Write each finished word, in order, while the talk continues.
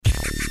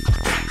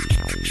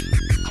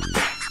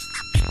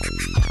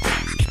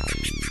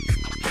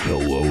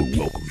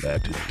Welcome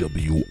back to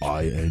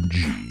WING,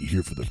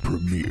 here for the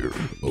premiere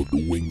of the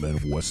Wingmen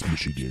of West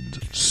Michigan's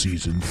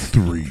Season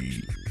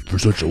 3. For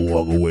such a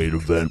long-awaited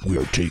event, we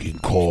are taking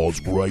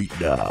calls right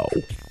now.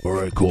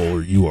 Alright,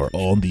 caller, you are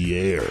on the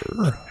air.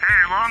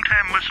 Hey,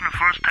 long-time listener,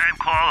 first-time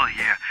caller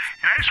here.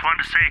 And I just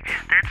wanted to say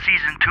that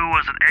Season 2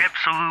 was an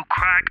absolute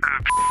crock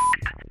of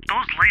shit.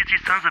 Those lazy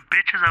sons of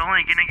bitches are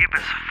only going to give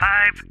us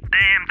 5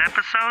 damned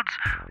episodes.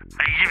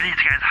 I give these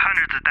guys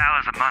hundreds of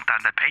dollars a month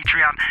on the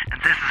Patreon,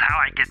 and this is how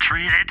I get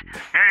treated.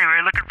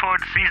 Anyway, looking forward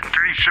to Season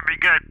 3. Should be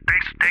good.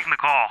 Thanks for taking the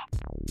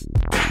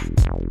call.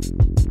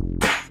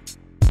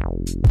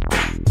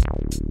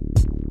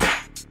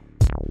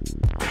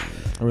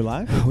 Are we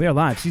live? We are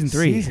live. Season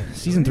 3.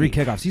 Season 3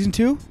 kickoff. Season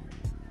 2,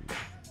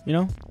 you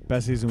know,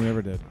 Best season we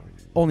ever did.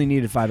 only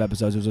needed 5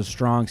 episodes. It was a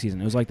strong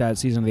season. It was like that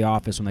season of The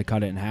Office when they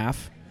cut it in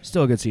half.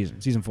 Still a good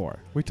season. Season 4.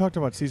 We talked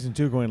about season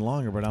 2 going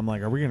longer, but I'm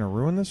like, are we going to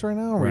ruin this right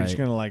now? Or are we just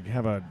Right. going to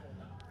have a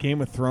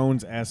Game of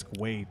Thrones-esque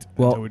wait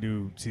Well- until we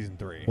do season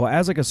 3? Well,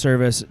 as like a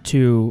service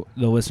to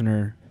the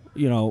listener,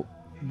 you know,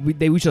 we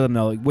should let them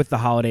know, like, with the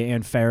holiday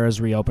and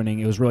Farrah's reopening,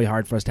 it was really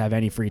hard for us to have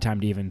any free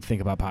time to even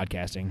think about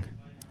podcasting.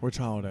 Which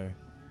holiday?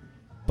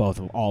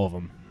 All of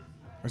them.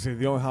 I say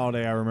the only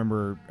holiday I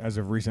remember as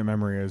of recent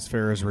memory is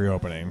Farrah's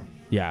reopening.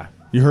 Yeah.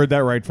 You heard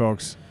that right,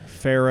 folks.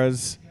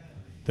 Farrah's,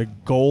 the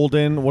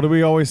golden, what do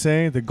we always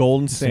say? The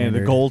golden standard. The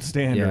Standard. gold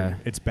standard. Yeah.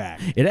 It's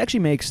back. It actually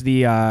makes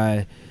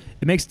the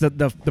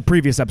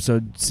previous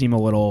episode seem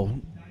a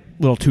little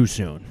too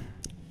soon.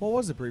 What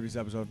was the previous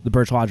episode? The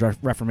Birch Lodge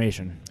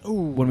Reformation. Ooh.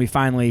 When we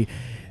finally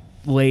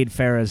laid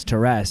Farrah's to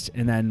rest,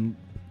 and then,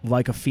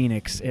 like a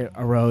phoenix, it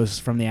arose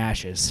from the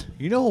ashes.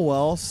 You know who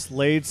else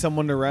laid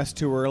someone to rest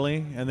too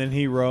early, and then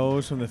he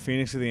rose from the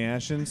phoenix of the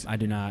ashes? I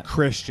do not.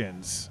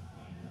 Christians.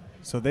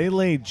 So they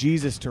laid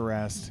Jesus to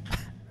rest,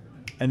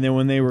 and then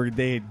when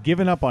they had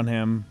given up on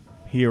him,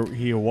 he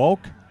awoke,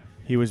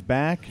 he was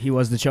back, He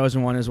was the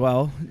chosen one as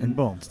well, and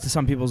boom, to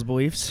some people's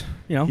beliefs,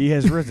 you know. he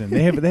has risen.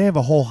 They have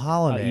a whole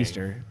holiday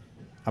Easter.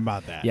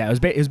 about that. Yeah, it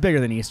was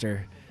bigger than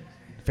Easter.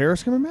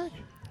 Ferris coming back?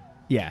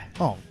 Yeah,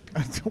 Oh,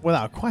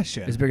 without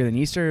question. it was bigger than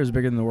Easter. It was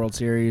bigger than the World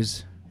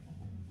Series.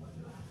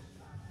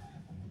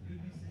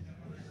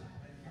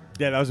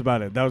 Yeah, that was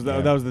about it. That was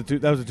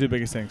the two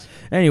biggest things.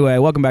 Anyway,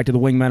 welcome back to the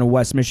Wingmen of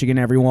West Michigan,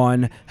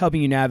 everyone.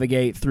 Helping you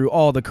navigate through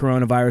all the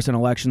coronavirus and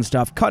election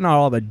stuff, cutting out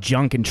all the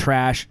junk and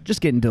trash,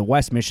 just getting to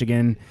West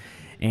Michigan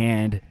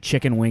and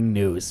chicken wing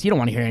news. You don't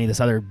want to hear any of this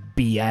other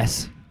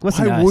BS.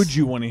 Listen to Why us. would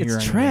you want to hear It's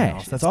anything trash.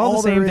 else? That's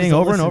all the there same is thing to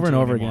over and listen over and to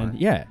over anymore. again.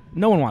 Yeah,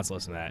 no one wants to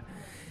listen to that.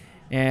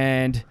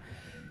 And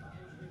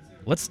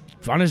let's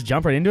just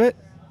jump right into it.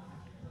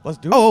 Let's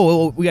do it.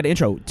 Oh, we got an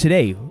intro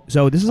today.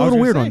 So this is a I was little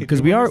gonna weird say, one because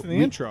do we you are want to listen to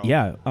the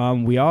intro? Yeah,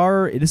 we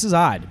are. This is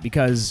odd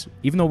because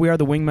even though we are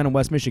the Wingmen of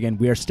West Michigan,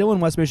 we are still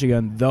in West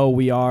Michigan. Though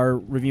we are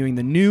reviewing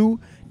the new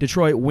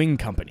Detroit Wing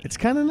Company. It's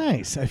kind of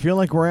nice. I feel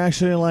like we're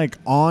actually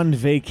on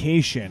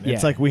vacation.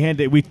 It's Yeah. like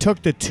we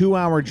took the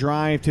 2-hour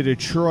drive to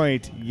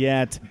Detroit,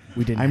 yet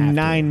We didn't I'm have to.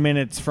 9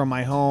 minutes from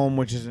my home,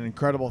 which is an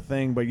incredible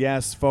thing. But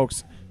yes,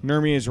 folks,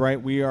 Nermi is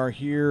right. We are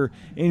here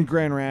in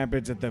Grand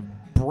Rapids at the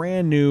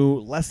brand new,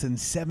 less than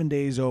 7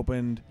 days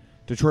opened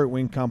Detroit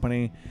Wing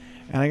Company.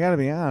 And I got to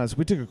be honest,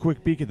 we took a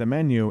quick peek at the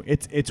menu.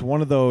 It's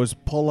one of those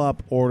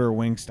pull-up order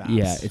wing stops.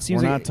 Yeah, it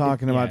seems we're like not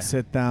talking yeah. about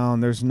sit down.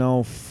 There's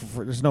no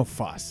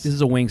fuss. This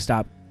is a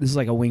Wingstop. This is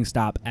like a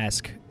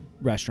Wingstop-esque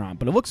restaurant,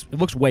 but it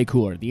looks way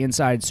cooler. The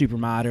inside super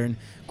modern,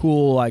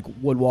 cool, like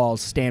wood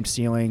walls, stamped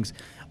ceilings,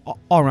 all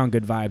around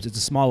good vibes. It's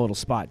a small little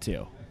spot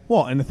too.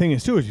 Well, and the thing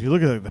is, too, is if you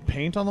look at the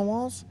paint on the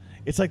walls,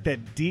 it's like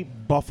that deep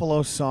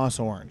buffalo sauce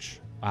orange.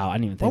 Wow, I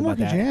didn't even What think more about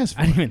could that. you ask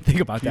for? I didn't even think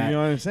about that. You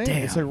know what I'm saying?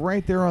 Damn. It's like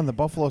right there on the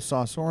buffalo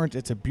sauce orange.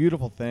 It's a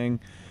beautiful thing.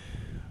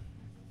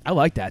 I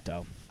like that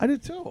though. I do,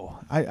 too.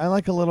 I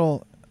like a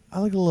little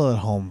at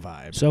home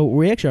vibe. So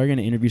we actually are going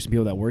to interview some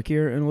people that work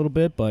here in a little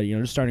bit, but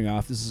just starting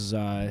off, this is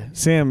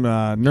Sam,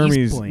 Point.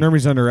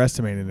 Nermi's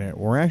underestimating it.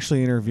 We're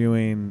actually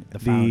interviewing The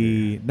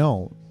founder.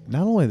 No,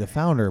 not only the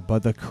founder,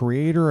 but the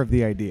creator of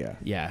the idea.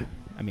 yeah.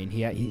 I mean,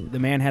 the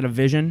man had a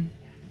vision,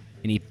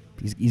 and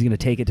he's going to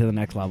take it to the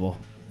next level.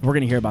 We're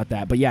going to hear about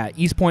that, but yeah,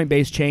 East Point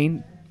based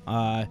chain.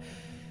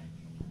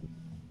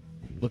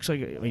 Looks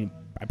like I'm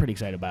pretty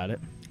excited about it.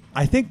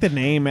 I think the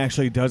name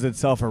actually does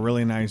itself a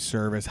really nice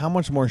service. How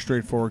much more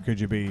straightforward could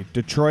you be?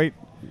 Detroit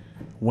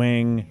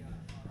Wing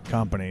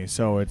Company.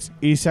 So it's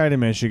east side of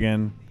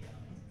Michigan.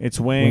 It's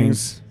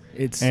wings.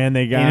 And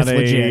they got it's a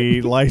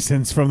legit.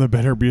 license from the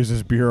Better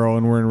Business Bureau,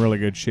 and we're in really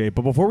good shape.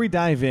 But before we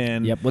dive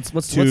in Yep. Let's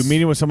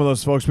meeting with some of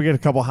those folks, we got a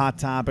couple hot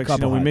topics.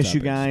 Couple we hot miss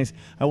you topics. guys.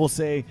 I will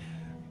say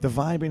the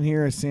vibe in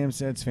here, as Sam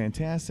said, is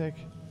fantastic.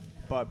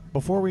 But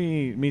before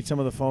we meet some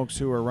of the folks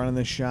who are running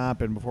this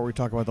shop, and before we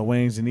talk about the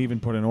wings and even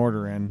put an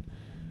order in,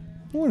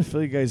 I want to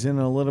fill you guys in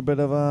on a little bit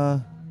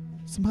of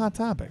some hot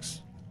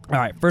topics. All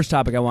right, first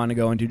topic I want to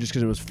go into just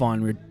because it was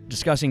fun. We were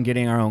discussing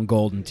getting our own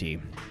golden tea.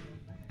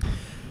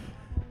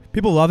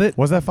 People love it.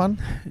 Was that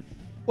fun?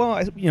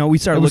 Well, we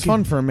started It was looking.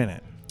 fun for a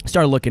minute.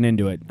 started looking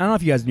into it. I don't know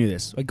if you guys knew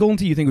this. Like Golden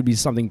Tee, you think would be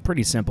something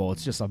pretty simple.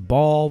 It's just a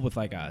ball with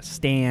like a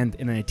stand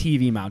and then a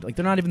TV mount. Like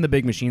they're not even the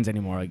big machines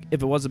anymore. Like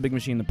if it was a big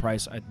machine,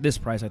 this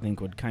price I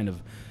think would kind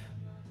of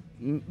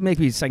make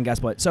me second guess.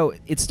 But so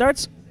it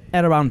starts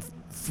at around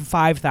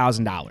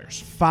 $5,000.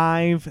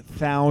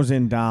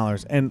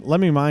 $5,000. And let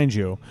me remind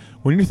you,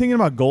 when you're thinking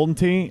about Golden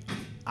Tee,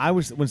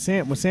 when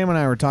Sam and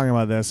I were talking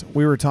about this,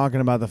 we were talking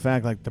about the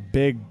fact like the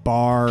big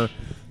bar,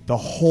 the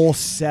whole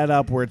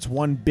setup where it's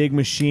one big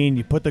machine,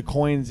 you put the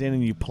coins in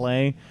and you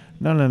play.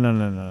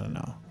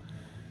 No.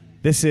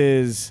 This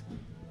is,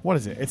 what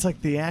is it? It's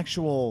like the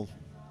actual,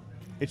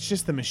 it's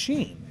just the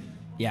machine.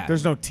 Yeah.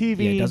 There's no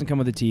TV. Yeah, it doesn't come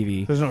with a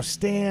TV. There's no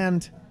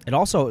stand. You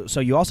also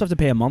have to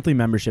pay a monthly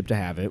membership to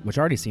have it, which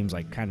already seems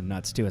like kind of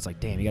nuts too. It's like,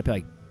 damn, you got to pay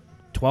like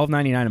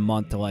 $12.99 a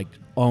month to like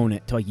own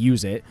it, to like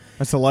use it.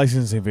 That's the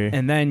licensing fee.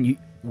 And then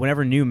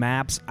whenever new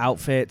maps,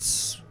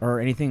 outfits, or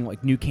anything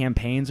like new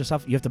campaigns or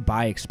stuff, you have to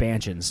buy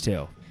expansions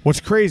too. What's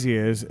crazy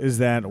is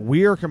that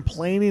we are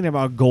complaining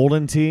about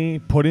Golden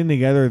Tee putting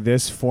together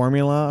this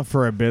formula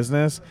for a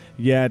business,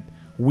 yet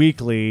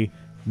weekly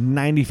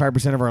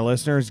 95% of our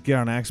listeners get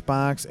on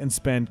Xbox and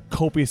spend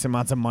copious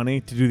amounts of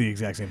money to do the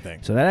exact same thing.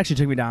 So that actually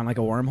took me down like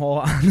a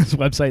wormhole on this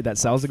website that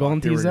sells the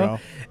Golden Tees though. Go.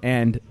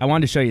 And I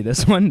wanted to show you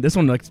this one. This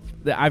one looks,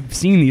 I've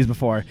seen these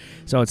before.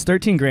 So it's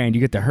 $13,000. You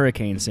get the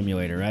Hurricane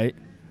Simulator, right?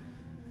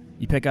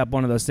 You pick up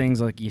one of those things,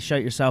 like you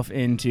shut yourself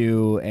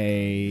into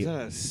a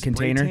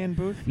container. Spray tan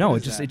booth? No, it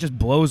just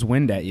blows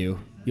wind at you.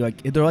 You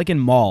like they're like in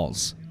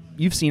malls.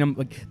 You've seen them,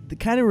 like they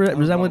kind of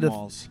resembling the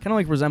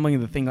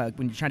thing like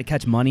when you're trying to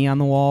catch money on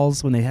the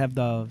walls when they have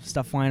the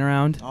stuff flying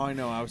around. Oh, I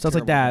know. So it's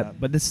like that.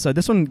 But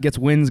this one gets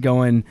winds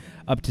going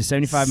up to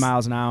 75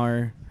 miles an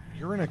hour.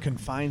 You're in a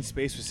confined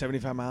space with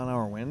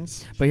 75-mile-an-hour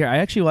winds. But here, I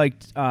actually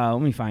liked. Let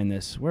me find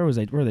this. Where were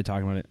they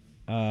talking about it?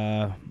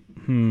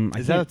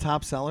 Is that a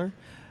top seller?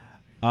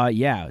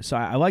 Yeah. So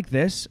I like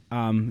this.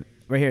 Right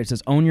here it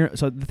says own your.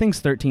 So the thing's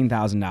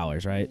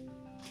 $13,000, right?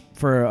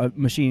 For a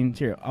machine.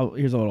 Here,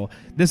 here's a little.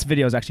 This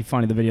video is actually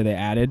funny. The video they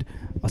added.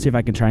 I'll see if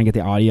I can try and get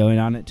the audio in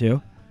on it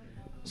too.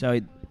 So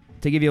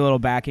to give you a little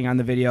backing on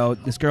the video,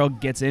 this girl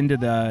gets into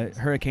the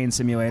Hurricane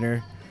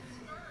Simulator.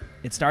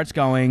 It starts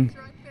going,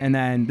 and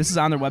then this is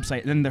on their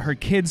website. And then her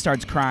kid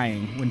starts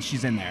crying when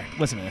she's in there.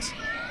 Listen to this.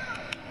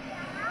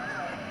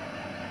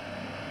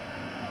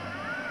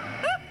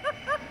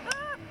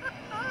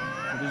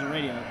 There's a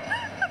radio.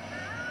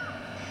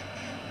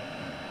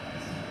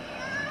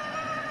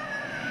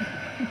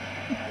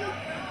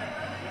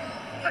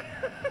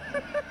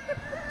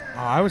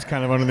 I was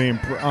kind of under the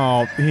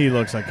he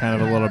looks like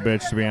kind of a little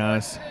bitch, to be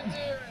honest.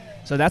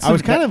 So that's I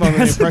was kind of under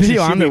the impression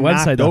video on their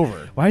website though.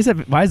 Over. Why is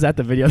that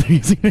the video they're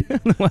using on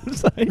the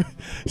website?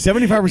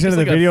 75% of the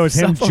like video is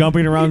him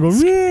jumping around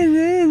going.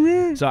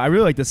 Rah. So I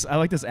really like this. I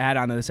like this ad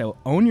on there. They say,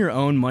 own your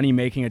own money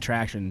making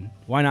attraction.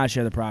 Why not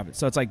share the profits?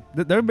 So it's like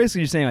they're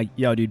basically just saying like,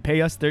 yo, dude,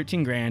 pay us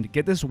 $13,000,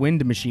 get this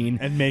wind machine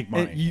and make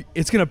money.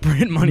 It's gonna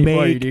print money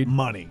for you, dude.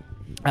 Money.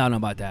 I don't know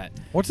about that.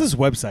 What's this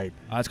website?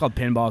 It's called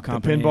Pinball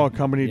Company.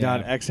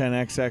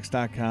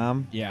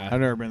 Pinballcompany.xnxx.com. Yeah. I've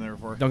never been there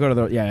before. Don't go to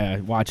the. Yeah.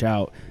 Watch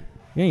out.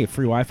 You ain't get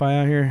free Wi-Fi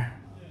out here.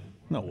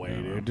 No way,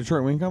 dude.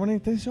 Detroit Wing Company,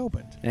 they just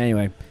opened.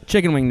 Anyway,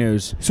 chicken wing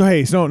news. So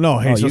hey, speaking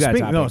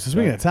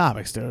of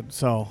topics, dude.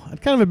 So it's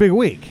kind of a big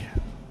week.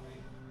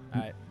 All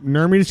right.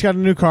 Nermy just got a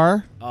new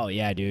car. Oh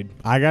yeah, dude.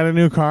 I got a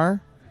new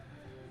car.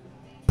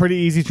 Pretty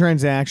easy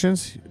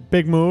transactions.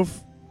 Big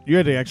move. You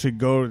had to actually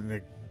go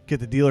to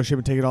get the dealership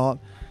and take it all out.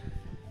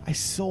 I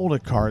sold a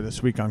car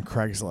this week on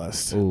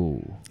Craigslist.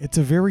 Ooh. It's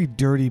a very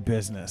dirty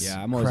business.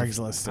 Yeah, I'm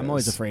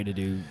always afraid to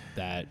do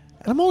that.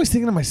 And I'm always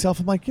thinking to myself,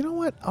 I'm like, you know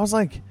what? I was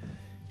like,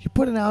 you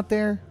put it out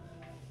there.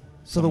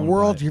 So Someone the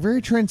world, buy it. you're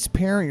very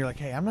transparent. You're like,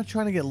 hey, I'm not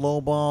trying to get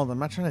lowballed. I'm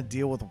not trying to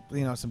deal with,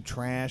 some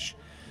trash.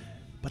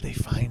 But they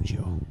find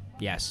you.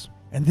 Yes.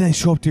 And then they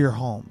show up to your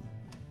home.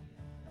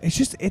 It's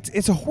just,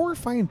 it's a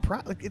horrifying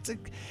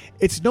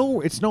it's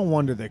no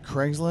wonder that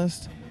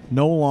Craigslist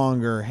no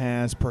longer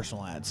has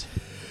personal ads.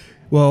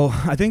 Well,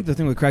 I think the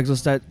thing with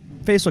Craigslist that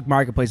Facebook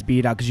Marketplace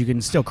beat out because you can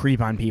still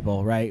creep on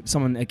people, right?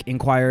 Someone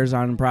inquires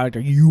on a product or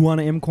you want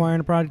to inquire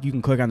on a product, you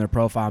can click on their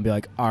profile and be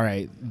like, all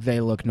right,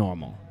 they look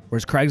normal.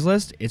 Whereas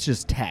Craigslist, it's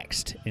just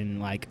text in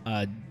like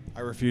a...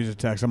 I refuse to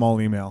text. I'm all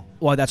email.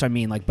 Well, that's what I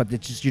mean. Like, but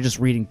it's just you're just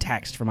reading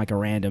text from like a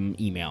random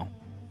email.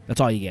 That's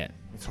all you get.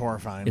 It's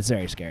horrifying. It's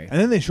very scary. And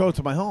then they show up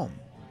to my home.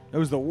 It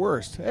was the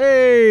worst.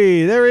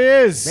 Hey, there he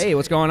is. Hey,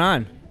 what's going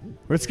on?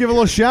 Let's give a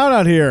little shout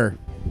out here.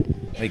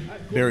 Hey,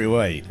 Barry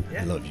White,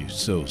 I love you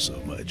so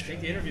much. Take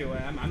the interview.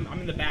 I'm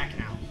in the back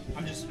now.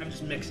 I'm just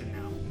mixing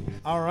now.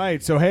 All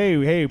right, so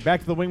hey,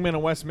 back to the Wingman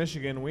of West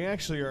Michigan. We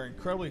actually are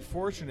incredibly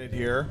fortunate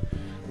here.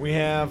 We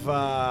have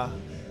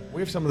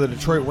some of the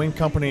Detroit Wing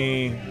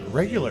Company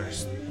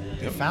regulars,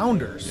 the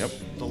founders, the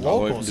locals. All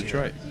the way from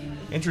Detroit.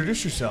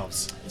 Introduce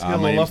yourselves. Let's get a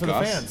My little love name's for the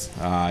Gus. fans.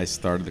 I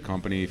started the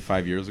company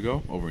 5 years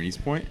ago over in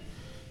East Point,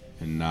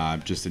 and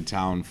I'm just in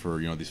town for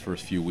these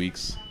first few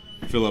weeks.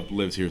 Philip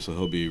lives here, so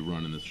he'll be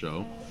running the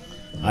show.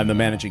 I'm the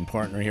managing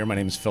partner here. My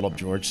name is Philip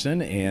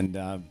Georgeson, and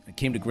I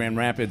came to Grand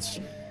Rapids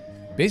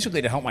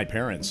basically to help my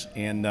parents,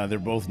 and they're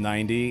both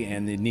 90,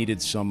 and they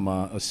needed some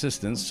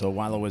assistance. So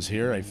while I was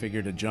here, I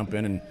figured to jump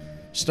in and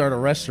start a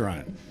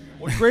restaurant.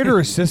 What greater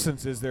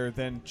assistance is there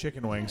than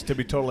chicken wings, to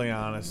be totally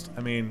honest?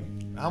 I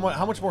mean, how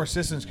much more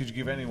assistance could you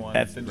give anyone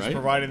than just right.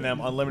 providing them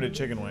unlimited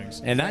chicken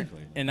wings? And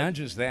not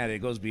just that, it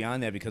goes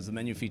beyond that because the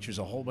menu features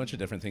a whole bunch of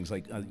different things.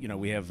 Like,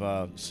 we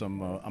have some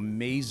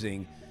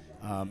amazing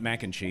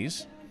mac and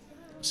cheese,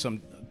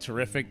 some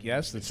terrific,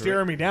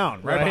 Staring me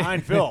down right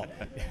behind Phil.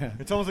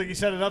 It's almost like you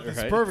set it up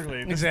this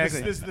perfectly.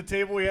 Exactly. This is the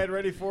table we had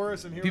ready for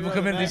us, and here People we are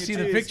come with in, they mac and see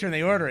the cheese. picture, and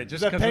they order it.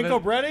 Just Is that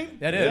panko breading?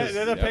 That is.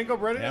 Is that panko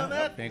breading on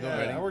that? Panko Yeah,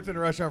 breading. I worked in a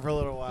restaurant for a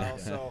little while,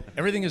 so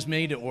Everything is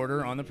made to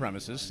order on the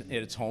premises.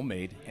 It's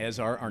homemade, as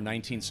are our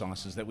 19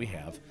 sauces that we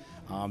have.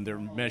 They're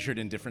measured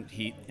in different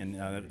heat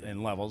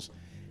and levels.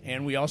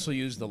 And we also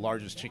use the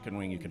largest chicken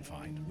wing you can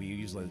find. We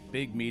use the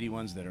big, meaty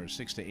ones that are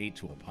 6 to 8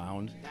 to a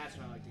pound. That's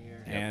what I like to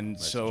hear. And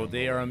so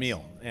they are a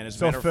meal. And as a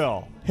so matter of-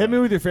 Phil, hit me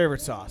with your favorite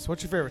sauce.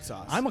 What's your favorite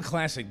sauce? I'm a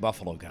classic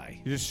buffalo guy.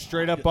 You just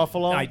straight up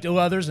buffalo. I do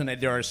others, and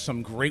there are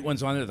some great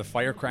ones on there. The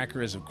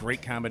firecracker is a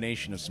great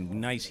combination of some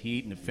nice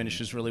heat, and it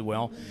finishes really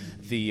well.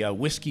 The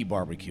whiskey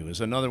barbecue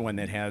is another one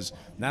that has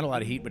not a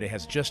lot of heat, but it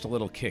has just a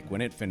little kick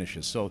when it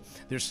finishes. So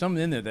there's some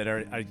in there that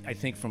are, I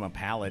think, from a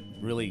palate,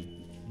 really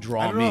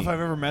draw I don't me. know if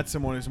I've ever met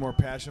someone who's more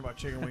passionate about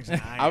chicken wings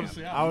than I am.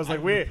 I was like,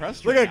 I'm wait,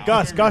 impressed look right at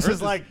now. Gus. I've Gus heard is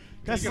this. like,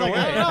 Gus is Take it like,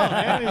 I away. don't know,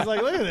 man. He's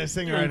like, look at this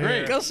thing right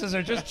here. Gus's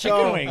are just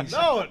chicken wings.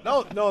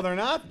 No, they're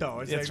not though.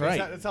 It's That's like,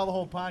 right. That's how the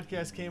whole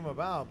podcast came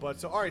about. But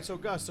so, all right, so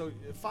Gus, so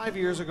 5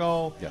 years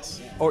ago, Yes.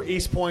 or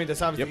East Point,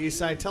 that's obviously Yep. the East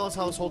Side. Tell us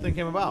how this whole thing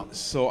came about.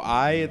 So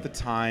I, at the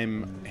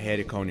time, had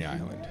a Coney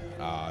Island.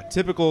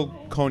 Typical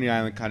Coney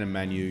Island kind of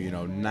menu,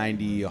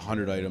 90,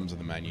 100 items on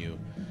the menu.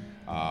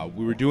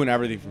 We were doing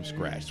everything from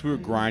scratch. So we were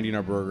grinding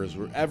our burgers.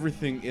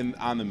 Everything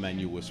on the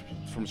menu was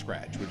from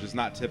scratch, which is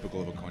not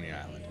typical of a Coney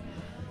Island.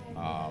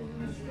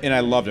 And I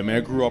loved it. I mean,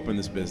 I grew up in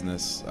this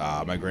business.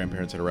 My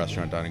grandparents had a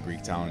restaurant down in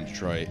Greektown in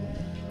Detroit.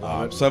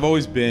 So I've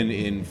always been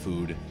in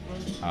food.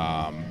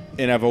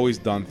 And I've always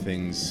done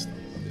things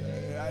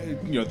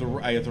the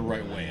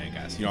right way, I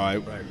guess.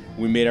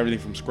 We made everything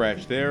from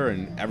scratch there,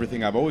 and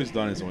everything I've always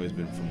done has always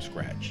been from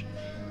scratch.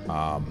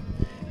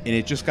 And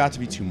it just got to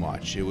be too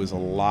much. It was a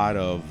lot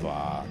of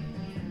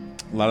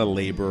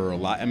labor,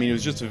 I mean, it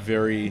was just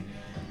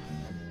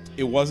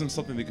it wasn't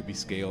something that could be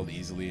scaled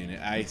easily,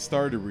 and I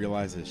started to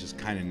realize that it's just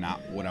kind of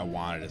not what I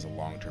wanted as a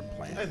long-term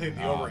plan. I think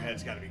the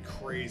overhead's got to be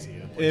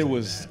crazy. It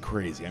was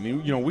crazy. I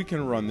mean, we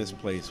can run this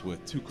place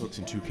with 2 cooks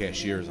and 2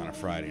 cashiers on a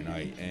Friday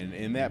night, and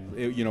in that,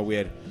 we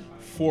had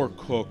 4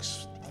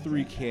 cooks,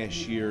 3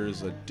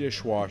 cashiers, a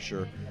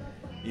dishwasher.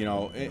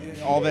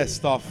 All that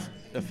stuff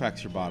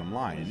affects your bottom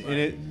line,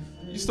 and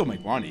you still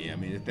make money. I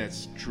mean,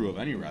 that's true of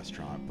any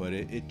restaurant, but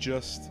it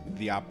just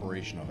the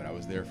operation of it. I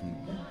was there from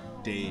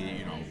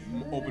day,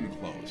 open and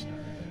close.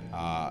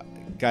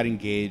 Got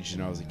engaged,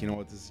 and I was like, you know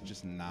what, this is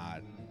just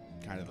not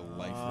kind of the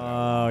life that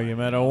I Oh, you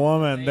met a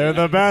woman. They're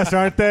the best,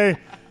 aren't they?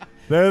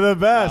 They're the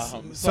best.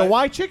 So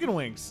why chicken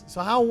wings?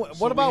 So what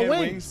So about we had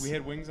wings? We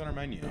had wings on our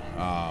menu.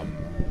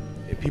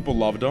 People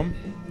loved them,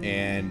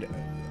 and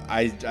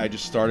I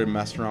just started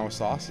messing around with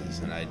sauces,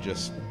 and I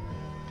just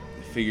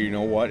figured, you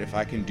know what, if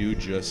I can do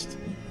just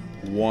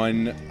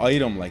one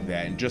item like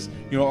that, and just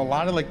a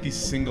lot of like these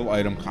single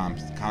item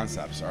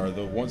concepts are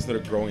the ones that are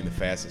growing the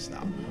fastest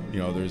now.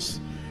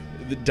 There's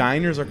the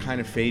diners are kind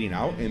of fading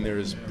out, and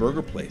there's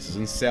burger places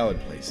and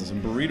salad places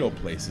and burrito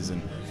places,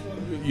 and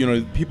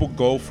people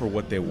go for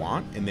what they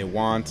want, and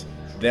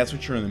that's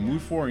what you're in the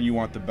mood for, and you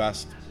want the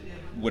best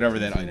whatever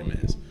that item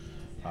is.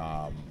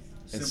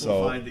 And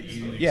so the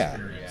eating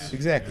experience.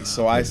 Exactly.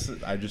 So I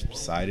just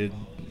decided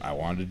I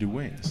wanted to do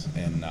wings,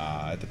 and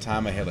at the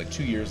time I had like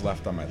 2 years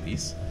left on my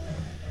lease,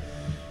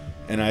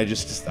 and I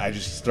just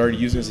started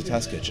using it as a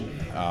test kitchen.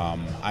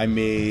 I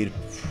made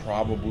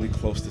probably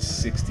close to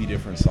 60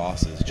 different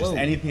sauces, just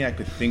anything I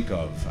could think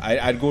of.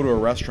 I'd go to a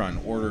restaurant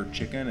and order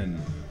chicken,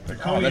 and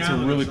that's a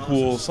really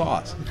cool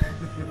sauce.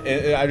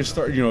 And I just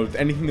started,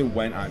 anything that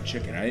went on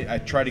chicken. I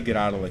try to get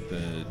out of like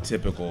the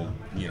typical,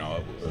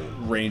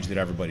 range that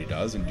everybody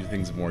does and do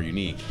things more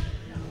unique.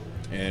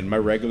 And my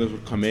regulars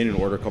would come in and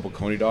order a couple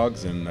Coney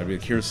dogs, and I'd be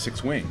like, here's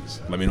 6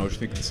 wings. Let me know what you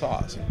think of the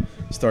sauce. And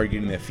started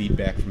getting that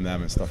feedback from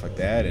them and stuff like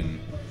that. And,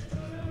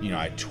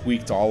 I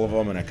tweaked all of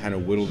them, and I kind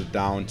of whittled it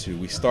down to,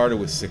 we started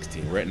with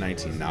 16. We're at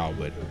 19 now,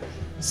 but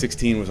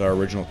 16 was our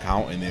original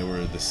count, and they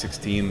were the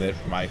 16 that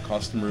my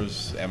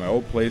customers at my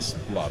old place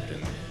loved.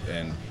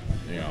 And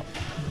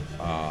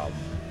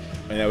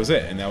that was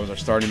it. And that was our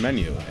starting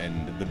menu.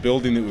 And the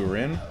building that we were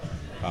in,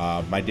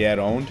 my dad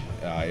owned.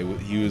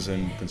 He was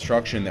in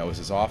construction. That was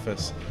his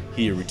office.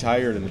 He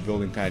retired, and the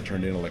building kind of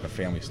turned into like a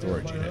family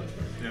storage unit.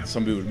 Yeah.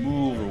 Somebody would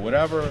move or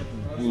whatever,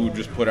 we would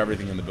just put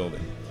everything in the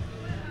building.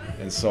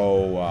 And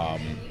so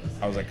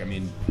I was like,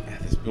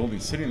 this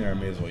building's sitting there, I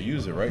may as well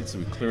use it, right? So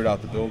we cleared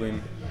out the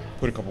building,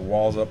 put a couple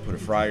walls up, put a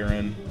fryer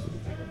in.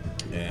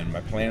 And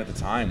my plan at the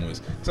time was,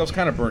 because I was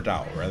kind of burnt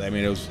out, right?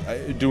 It was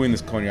doing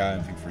this Coney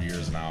Island thing for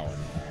years now.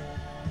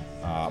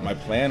 My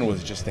plan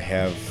was just to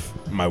have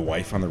my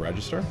wife on the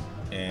register,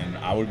 and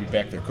I would be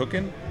back there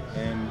cooking,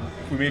 and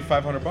we made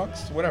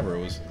 $500, whatever it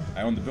was.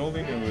 I owned the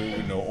building, and we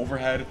would no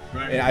overhead,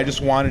 and I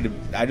just wanted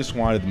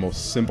the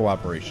most simple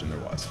operation there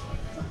was.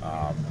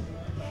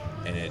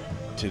 And it,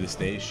 to this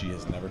day, she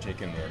has never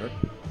taken an order.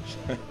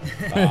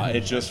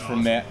 It just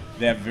from that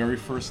very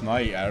first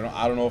night.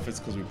 I don't know if it's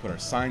because we put our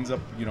signs up.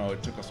 You know,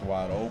 it took us a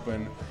while to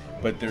open,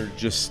 but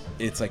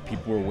it's like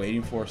people were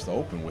waiting for us to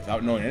open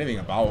without knowing anything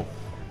about.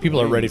 People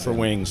are ready for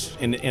wings,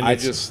 and I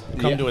it's just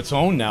come to its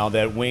own now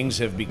that wings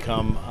have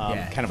become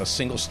kind of a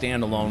single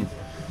standalone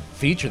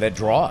feature that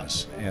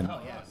draws. And Oh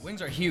yeah,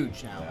 wings are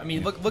huge now. I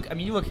mean, look. I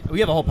mean, you look. We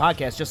have a whole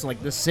podcast just in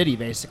like this city,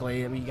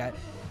 basically. I mean, you got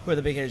who are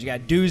the big hitters? You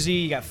got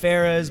Doozy, you got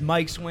Farrah's,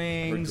 Mike's Heard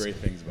Wings, great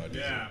things about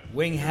Disney.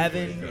 Wing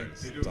Heaven,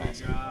 It's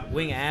awesome.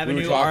 Wing We were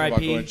Avenue, talking about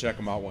going RIP. to check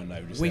them out one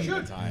night. We just Wing-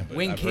 haven't had time. But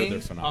Wing I've heard they're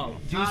King. phenomenal.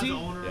 Oh, Todd's the Doozy.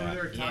 owner Yeah. over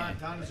there. Yeah.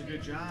 Todd does a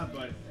good job,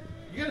 but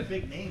you got a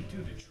big name too,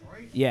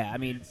 Detroit. Yeah, I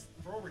mean,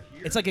 For over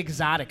here. it's like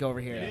exotic over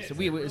here. So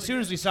we as soon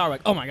as we saw, we're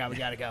like, oh my god, we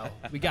gotta go.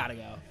 We gotta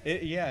go.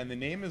 Yeah, and the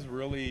name is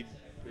really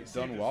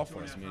done well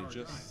for us. I mean, it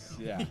just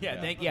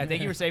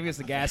Thank you for saving us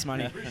the gas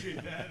money.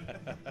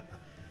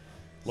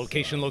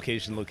 location.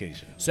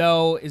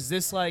 So is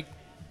this like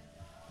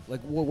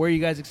where are you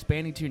guys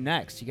expanding to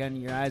next? You got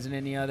your eyes in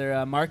any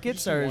other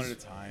markets, or one is at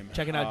a time.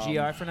 checking out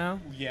GR for now?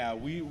 Yeah,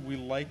 we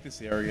like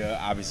this area.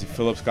 Obviously,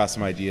 Philip's got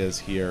some ideas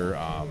here.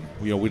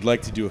 We'd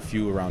like to do a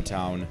few around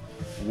town,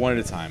 one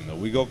at a time. Though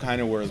we go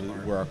kind of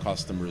where our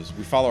customers,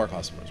 we follow our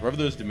customers wherever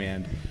there's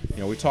demand.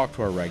 We talk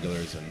to our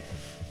regulars, and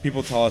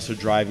people tell us they're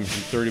driving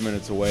from 30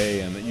 minutes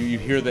away, and you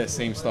hear that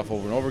same stuff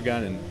over and over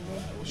again, and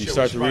you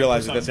start to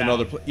realize that that's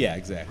another. Yeah,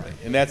 exactly.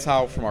 And that's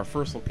how from our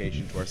first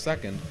location to our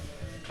second.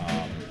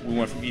 We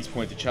went from East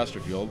Point to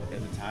Chesterfield. At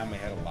the time, we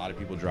had a lot of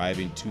people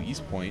driving to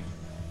East Point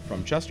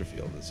from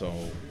Chesterfield. And so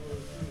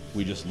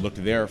we just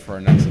looked there for our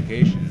next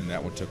location, and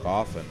that one took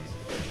off. And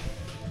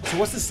So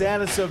what's the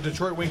status of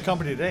Detroit Wing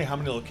Company today? How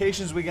many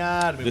locations we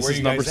got? I mean, This where is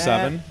you number guys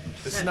 7.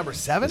 At? This is number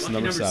 7? it's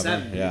number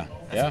seven. Yeah.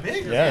 Yeah.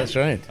 Big. Yeah, that's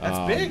right.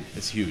 That's big.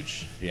 It's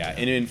huge. Yeah.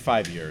 And in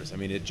 5 years. I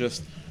mean,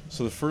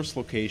 so the first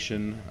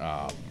location,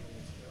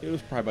 it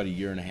was probably about a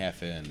year and a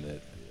half in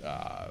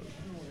that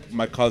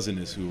my cousin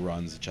is who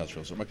runs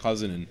Chesterfield. So my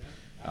cousin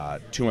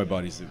and 2 of my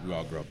buddies that we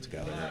all grew up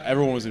together.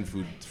 Everyone was in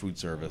food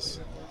service.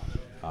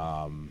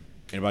 And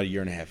about a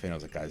year and a half in, I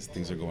was like, guys,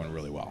 things are going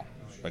really well.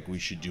 Like, we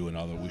should do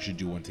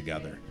one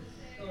together.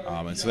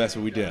 And so that's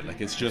what we did. Like,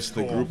 it's just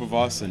the group of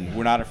us, and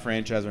we're not a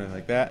franchise or anything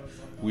like that.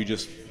 We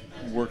just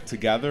work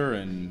together,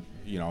 and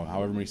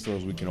however many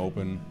stores we can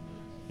open,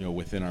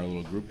 within our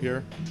little group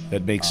here.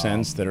 That makes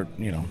sense. That are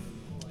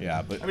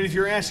Yeah, but I mean, if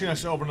you're asking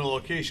us to open a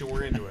location,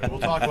 we're into it. We'll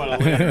talk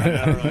about it later.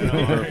 I don't really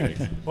know. Perfect.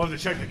 We'll have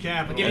to check the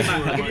capital.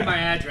 I'll give you my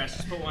address.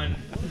 Just put one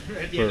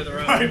at the end of the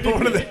road. Right, put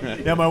one of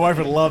the- yeah, my wife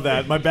would love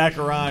that. My back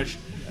garage.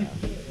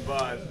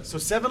 But so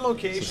 7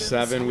 locations. so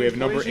 7. How We have many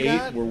number employees you 8.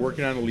 got? We're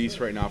working on a lease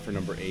right now for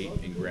number 8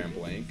 in Grand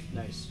Blanc.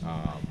 Nice.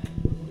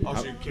 Oh,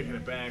 so you're kicking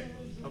it back.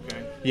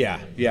 Okay. Yeah.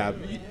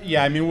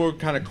 I mean, we're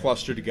kind of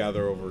clustered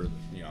together over,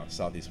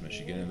 Southeast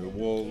Michigan, and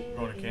we'll.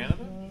 Going to Canada?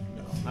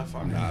 No, Not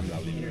far. I'm not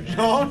leaving Michigan.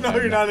 No,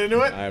 you're not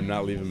into it. I am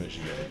not leaving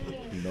Michigan.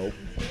 Nope.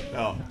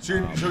 No. So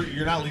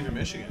you're not leaving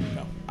Michigan.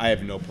 No. I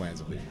have no plans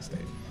of leaving the state.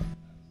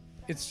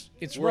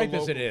 it's We're ripe a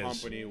as it local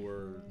is. company.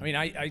 I mean,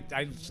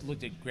 I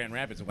looked at Grand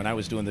Rapids when I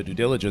was doing the due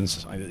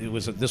diligence.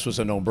 This was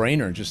a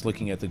no-brainer, just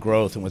looking at the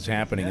growth and what's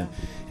happening.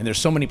 And there's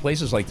so many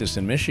places like this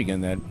in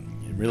Michigan that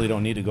you really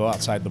don't need to go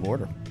outside the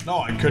border. No,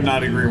 I could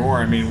not agree more.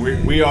 I mean,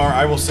 we are.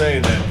 I will say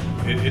that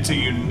it's a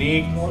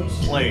unique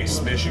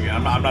place, Michigan.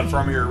 I'm not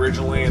from here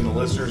originally, and the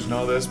listeners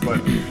know this, but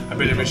I've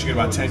been in Michigan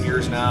about 10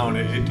 years now, and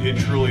it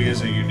truly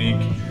is a unique.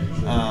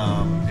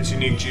 It's a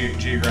unique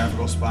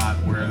geographical spot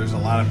where there's a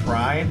lot of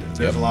pride,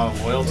 there's a lot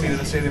of loyalty to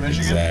the state of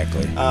Michigan.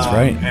 Exactly. That's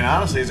right. And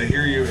honestly, as I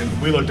hear you,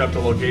 and we looked up the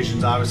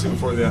locations obviously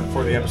before the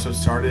episode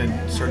started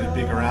and started to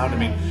peek around. I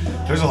mean,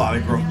 there's a lot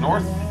of growth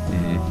north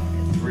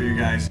for you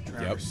guys.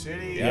 Traverse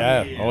City.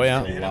 Yeah. Oh,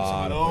 yeah. Hit up some A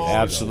lot of those, places.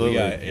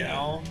 Absolutely. You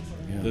know?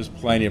 There's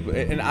plenty of,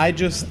 and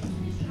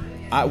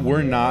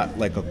we're not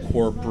like a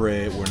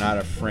corporate. We're not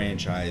a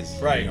franchise.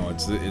 Right.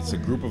 It's a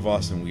group of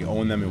us, and we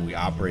own them and we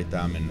operate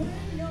them.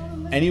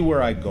 And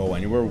anywhere I go,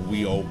 anywhere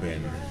we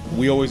open,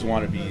 we always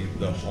want to be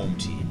the home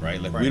team,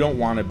 right? Like we don't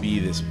want to be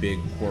this big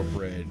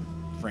corporate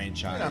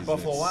franchise. We're not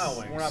Buffalo that's- Wild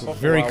Wings. We're not Buffalo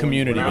Very Wild Wings.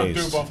 community We We're not- don't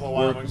do based. Buffalo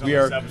Wild Wings on we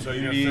are this episode.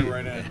 You're gonna fit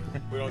right in.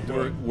 We don't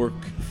do it. We're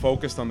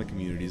focused on the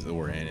communities that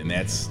we're in, and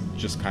that's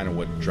just kind of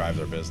what drives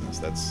our business.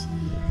 That's,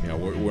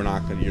 you're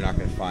not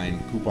gonna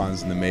find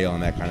coupons in the mail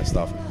and that kind of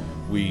stuff.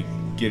 We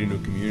get into a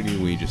community,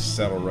 we just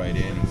settle right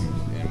in,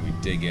 and we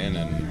dig in,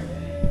 and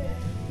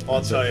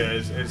I'll tell you,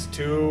 it's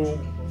 2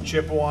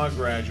 Chippewa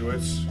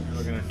graduates. You're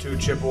looking at 2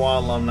 Chippewa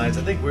alumni. I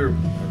think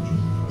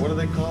what do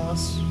they call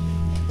us?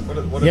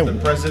 What Yeah. if the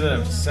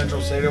president of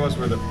Central say to us?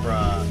 We're the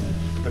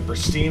the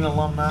Pristine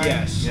alumni.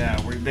 Yes. Yeah,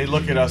 they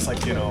look at us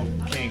like,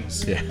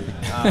 kings. Yeah.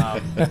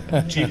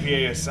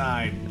 GPA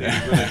aside, they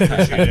really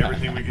appreciate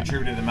everything we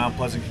contribute to the Mount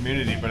Pleasant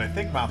community. But I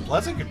think Mount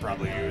Pleasant could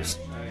probably use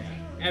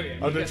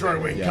a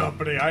Detroit Wing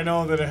Company. I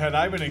know that had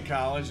I been in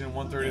college and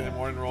 1:30 in the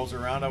morning rolls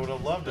around, I would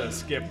have loved to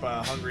skip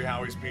Hungry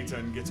Howie's Pizza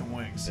and get some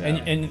wings.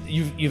 And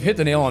you've hit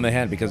the nail on the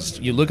head, because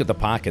you look at the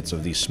pockets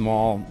of these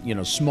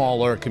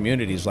smaller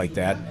communities like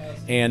that,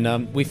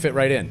 and we fit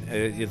right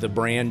in. The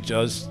brand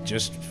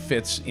just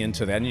fits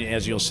into that. And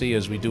as you'll see,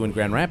 as we do in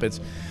Grand Rapids,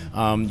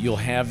 you'll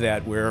have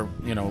that where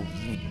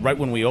right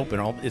when we open,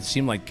 it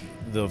seemed like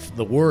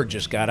the word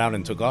just got out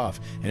and took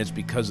off, and it's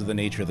because of the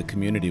nature of the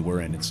community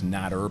we're in. It's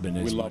not urban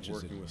as much. We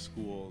love working with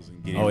schools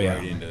and getting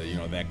right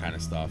into that kind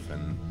of stuff.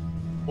 And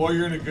Well,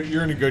 you're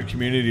in a good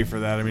community for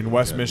that. I mean,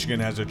 West Michigan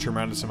has a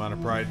tremendous amount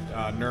of pride.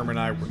 Nerm and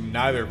I,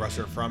 neither of us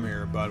are from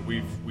here, but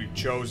we've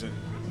chosen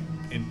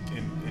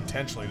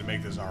intentionally to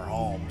make this our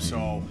home.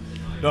 So,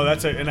 no,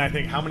 that's it. And I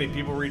think how many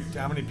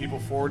people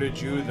forwarded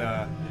you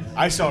the?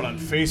 I saw it on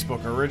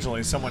Facebook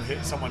originally. Someone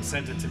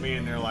sent it to me,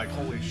 and they're like,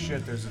 "Holy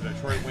shit! There's a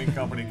Detroit Wing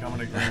Company coming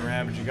to Grand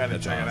Rapids. You got to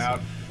check it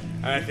out."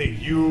 And I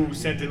think you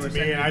sent it to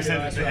me, and I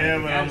sent it to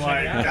him, and I'm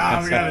like,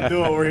 we got to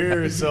do it. We're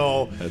here.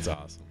 So that's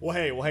awesome. Well,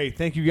 hey,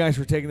 thank you guys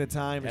for taking the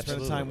time and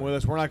spending time with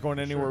us. We're not going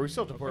anywhere. We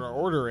still have to put our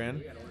order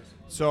in.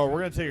 So we're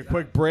going to take a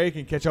quick break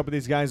and catch up with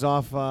these guys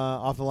off the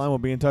line. We'll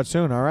be in touch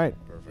soon. All right.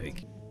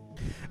 Perfect.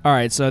 All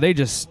right, so they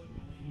just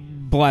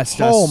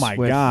blessed us. Oh, my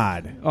with-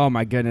 God. Oh,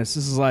 my goodness.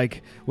 This is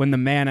like when the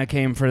manna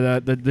came for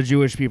the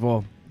Jewish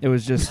people. It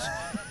was just...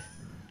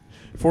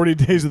 40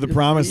 days of the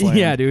promised land.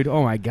 Yeah, dude.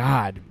 Oh, my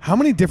God. How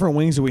many different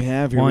wings do we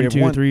have here? 1, we have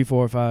 2, 3,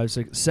 4, 5,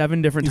 6,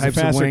 7 different He's types a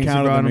of faster wings.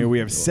 counter brought than me. them. We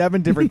have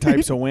 7 different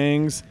types of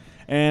wings,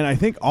 and I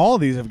think all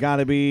of these have got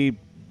to be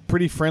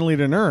pretty friendly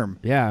to Nerm.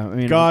 Yeah, I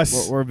mean,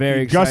 Gus, we're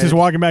very excited. Gus is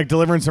walking back,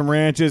 delivering some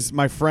ranches.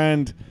 My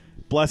friend,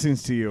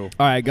 blessings to you.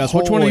 All right, Gus,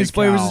 which one of Holy these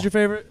flavors cow. is your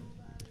favorite?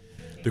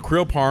 The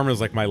Creole Parma is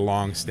like my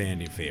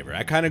long-standing favorite.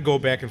 I kind of go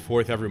back and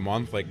forth every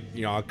month. Like,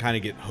 I'll kind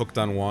of get hooked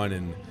on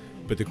one,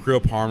 but the Creole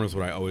Parma is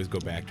what I always go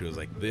back to. It's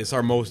like, it's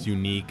our most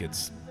unique.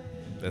 That's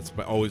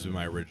always been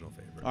my original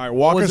favorite. All right,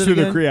 walk was us it through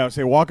the again? Creole.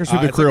 Say, walk us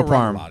through the It's Creole like a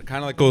Parm. remoulade.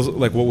 Kind of like goes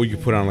like what would you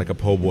put on like a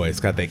po' boy. It's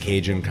got that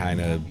Cajun kind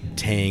of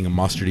tang, a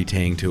mustardy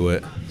tang to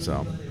it. So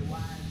All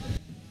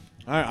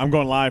right, I'm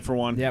going live for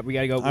one. Yeah, we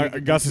got to go. All right,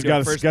 we Gus has do our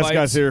got first Gus got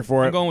bites. here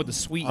for it. I'm going with the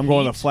sweet I'm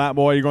going heat. with the flat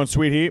boy. You going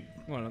sweet heat?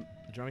 You want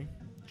to join me?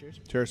 Cheers.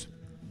 Cheers.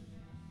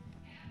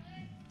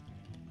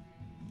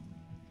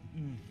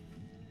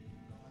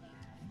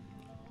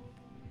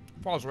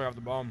 Falls right off the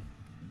bottom.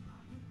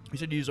 You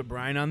said you use a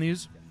brine on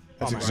these?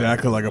 That's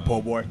exactly like a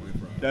po' boy.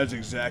 That's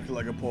exactly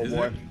like a po'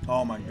 boy. it?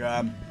 Oh my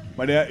God.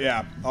 My dad,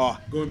 yeah. Oh,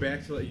 going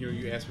back to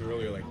you asked me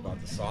earlier like about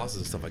the sauces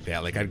and stuff like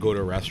that. Like I'd go to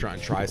a restaurant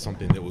and try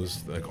something that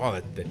was like, oh,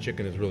 that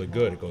chicken is really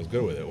good. It goes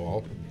good with it.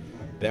 Well,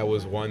 that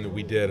was one that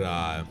we did.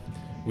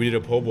 We did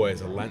a po' boy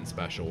as a Lent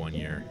special one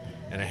year,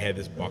 and I had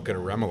this bucket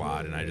of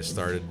remoulade, and I just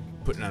started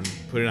putting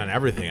it on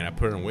everything, and I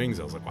put it on wings.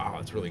 I was like, wow,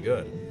 that's really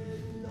good.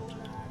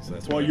 So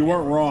that's well, you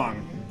weren't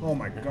wrong. Oh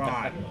my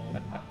God.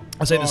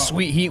 I'll say the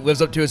sweet heat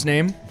lives up to its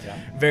name. Yeah.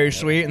 Very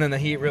sweet, and then the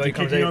heat really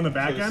comes Kicking out. on the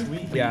back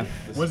end? Yeah.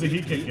 When's the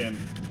heat kick in?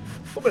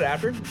 A little bit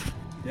after.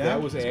 Yeah.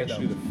 That was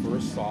actually the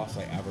first sauce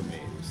I ever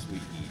made, was sweet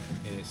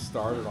heat. And it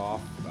started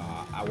off,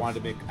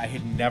 I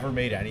had never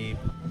made any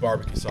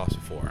barbecue sauce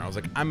before. And I was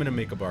like, I'm going to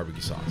make a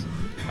barbecue sauce.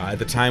 At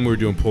the time, we were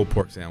doing pulled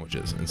pork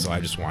sandwiches. And so I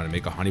just wanted to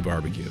make a honey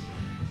barbecue.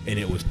 And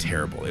it was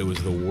terrible. It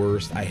was the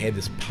worst. I had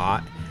this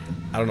pot.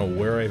 I don't know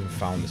where I even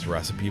found this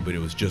recipe, but it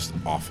was just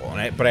awful.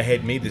 But I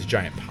had made this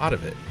giant pot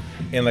of it.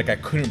 And I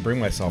couldn't bring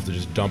myself to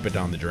just dump it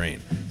down the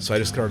drain. So I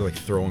just started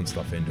throwing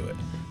stuff into it.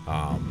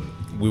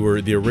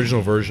 The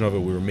original version of it,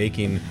 we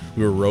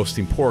were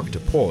roasting pork to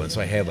pull, and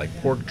so I had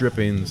pork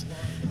drippings,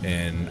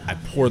 and I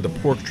poured the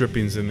pork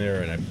drippings in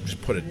there, and I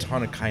just put a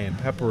ton of cayenne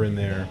pepper in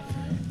there.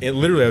 I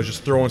was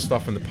just throwing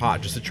stuff in the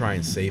pot just to try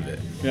and save it.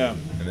 Yeah.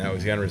 And that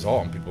was the end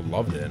result, and people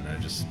loved it, and I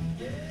just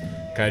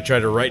kind of tried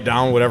to write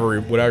down what I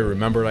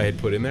remembered I had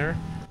put in there,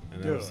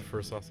 and that was the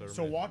first sauce I ever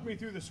So made. walk me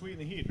through the sweet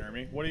and the heat,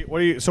 Nermy. What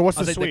do you? So what's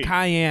I'll the say sweet? the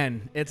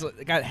cayenne. It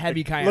got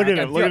heavy cayenne. Look at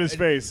I him. Look at his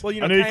face. Well,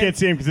 I know you can't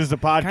see him because this is a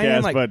podcast,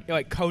 Cayenne but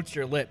it coats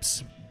your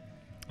lips.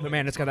 But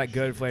man, it's got that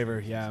good flavor.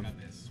 Yeah.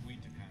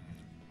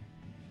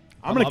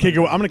 I'm gonna kick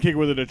it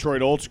with a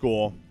Detroit old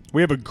school.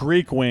 We have a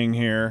Greek wing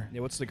here.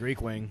 Yeah. What's the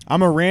Greek wing?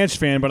 I'm a ranch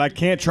fan, but I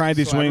can't try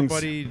these So wings.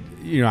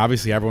 everybody,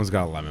 obviously everyone's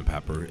got a lemon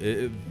pepper.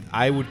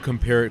 I would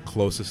compare it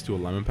closest to a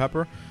lemon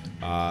pepper.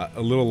 A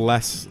little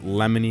less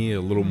lemony, a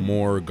little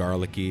more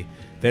garlicky.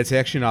 That's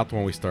actually not the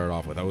one we started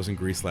off with. I was in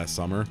Greece last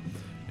summer,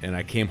 and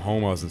I came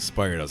home. I was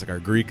inspired. I was like, our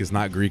Greek is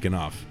not Greek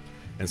enough.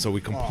 And so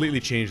we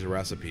completely changed the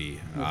recipe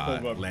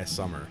last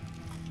summer.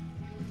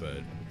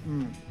 But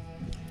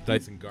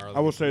dicing garlic. I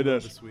will say a little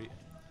this. bit sweet.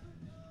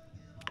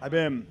 I've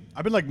been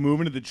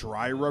moving to the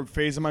dry rub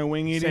phase of my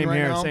wing eating Same right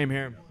here. now. Same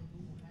here.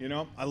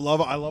 I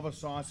love a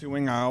saucy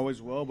wing. I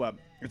always will, but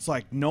It's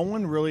like no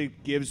one really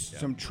gives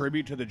some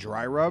tribute to the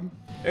dry rub.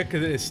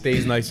 Because it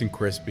stays nice and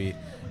crispy. You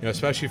know,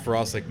 especially for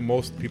us, like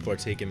most people are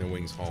taking their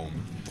wings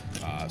home.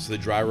 So the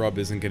dry rub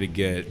isn't going to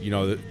get, you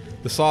know,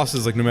 the sauce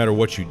is like no matter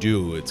what you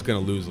do, it's going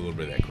to lose a little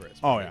bit of that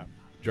crisp. Oh, yeah.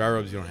 Dry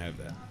rubs, you don't have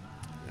that.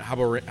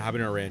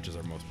 Habanero Ranch is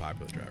our most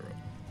popular dry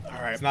rub.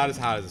 All right. It's not as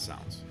hot as it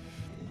sounds.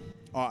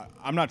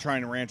 I'm not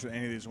trying to ranch with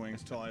any of these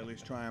wings until I at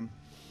least try them.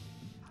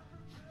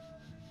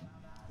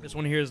 This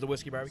one here is the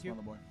whiskey barbecue.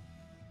 Boy.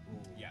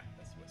 Yeah,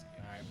 that's whiskey.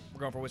 All right, we're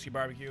going for whiskey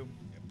barbecue.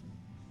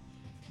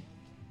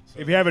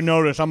 If you haven't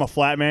noticed, I'm a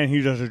flat man.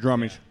 He does the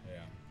drummies. Yeah.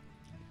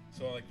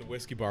 So like the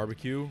whiskey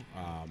barbecue,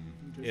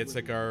 it's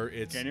like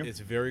it's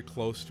very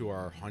close to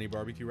our honey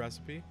barbecue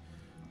recipe,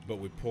 but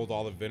we pulled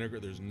all the vinegar.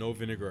 There's no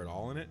vinegar at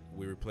all in it.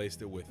 We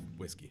replaced it with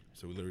whiskey.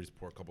 So we literally just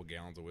pour a couple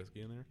gallons of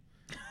whiskey in there,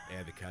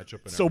 add the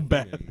ketchup and So everything,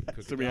 bad, and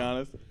cook to it be down.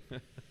 honest.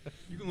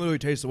 You can literally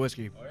taste the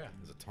whiskey. Oh yeah,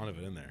 there's a ton of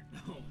it in there.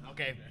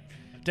 Okay,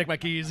 take my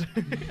keys.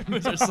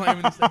 Start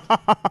slamming these things.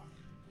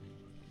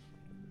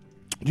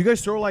 Do you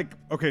guys throw like?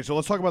 Okay, so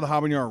let's talk about the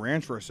habanero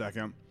ranch for a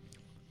second.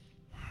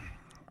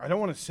 I don't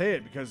want to say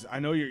it because I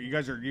know you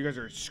guys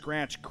are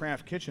Scratch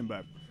Craft Kitchen,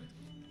 but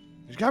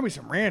there's got to be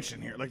some ranch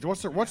in here. Like,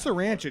 what's the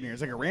ranch in here?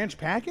 It's like a ranch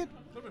packet.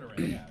 A little bit of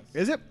ranch.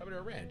 Is it?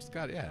 Habanero Ranch. It's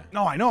got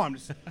No, I know.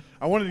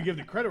 I wanted to give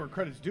the credit where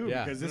credit's due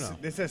Yeah, because no.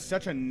 this has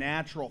such a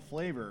natural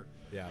flavor.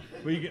 Yeah.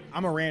 But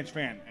I'm a ranch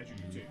fan, as you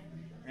can see,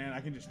 and I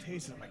can just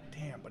taste it. I'm like,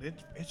 damn, but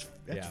it's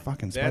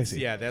fucking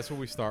spicy. That's what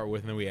we start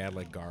with, and then we add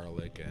like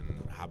garlic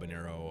and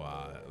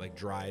habanero, like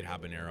dried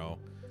habanero.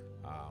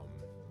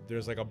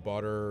 There's like a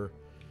butter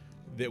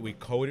that we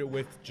coat it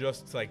with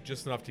just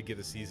enough to get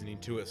the seasoning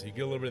to it, so you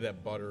get a little bit of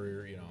that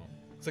butter. You know,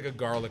 it's like a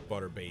garlic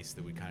butter base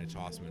that we kind of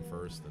toss them in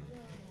first. And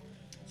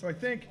So I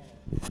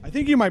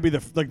think you might be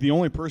the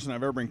only person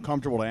I've ever been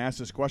comfortable to ask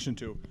this question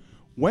to.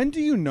 When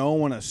do you know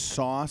when a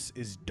sauce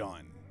is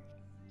done?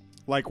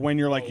 Like when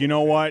you're like, you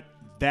know what,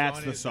 that's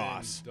done the as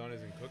sauce. Done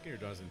as in cooking or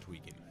done as in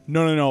tweaking?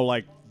 No.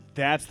 Like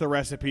that's the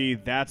recipe.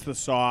 That's the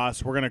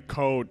sauce. We're gonna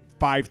coat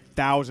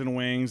 5,000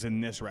 wings in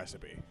this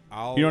recipe.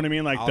 You know what I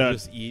mean? Like I'll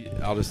just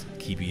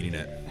keep eating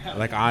it.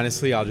 Like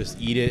honestly, I'll just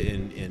eat it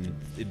and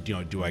you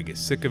know, do I get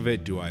sick of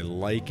it? Do I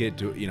like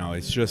it?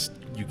 It's just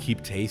you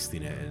keep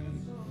tasting it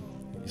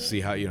and you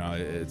see how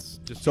it's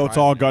just. So it's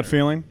trial all and gut error.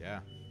 feeling? Yeah.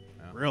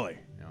 Really?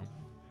 You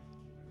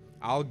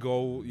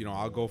know,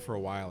 I'll go for a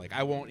while. Like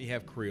I won't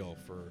have Creole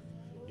for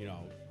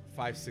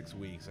 5-6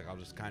 weeks. Like I'll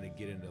just kind of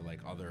get into like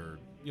other.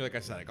 Like I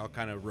said, like I'll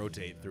kind of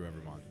rotate through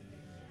every month,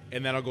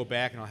 and then I'll go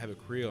back and I'll have a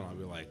Creole and I'll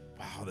be like,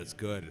 wow, that's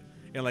good.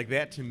 And like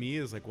that to me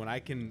is like when I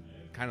can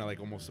kind of like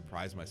almost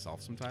surprise myself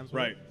sometimes.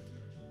 Right.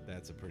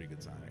 That's a pretty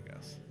good sign, I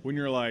guess. When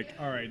you're like,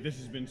 all right, this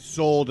has been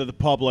sold to the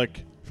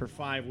public for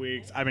 5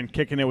 weeks. I've been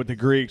kicking it with the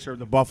Greeks or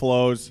the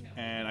Buffaloes,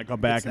 and I come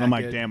back It's and I'm that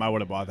like, good. damn, I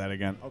would have bought that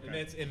again.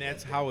 Okay. And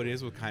that's how it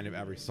is with kind of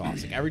every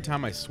sauce. Like every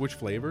time I switch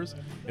flavors,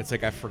 it's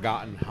like I've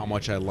forgotten how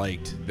much I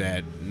liked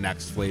that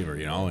next flavor,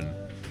 and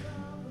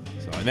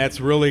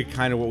that's really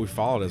kind of what we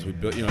followed as we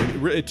built.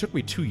 It took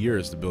me 2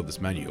 years to build this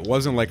menu. It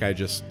wasn't like I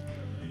just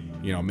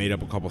made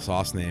up a couple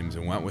sauce names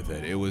and went with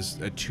it. It was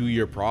a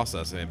 2-year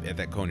process at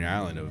that Coney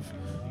Island of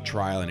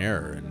trial and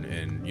error.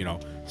 And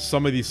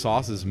some of these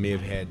sauces may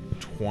have had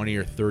 20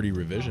 or 30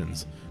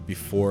 revisions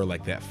before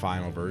like that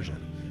final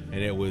version. And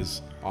it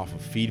was off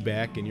of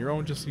feedback and your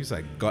own just use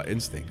like gut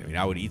instinct. I mean,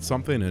 I would eat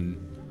something and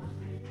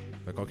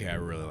like, okay, I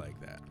really like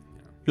that.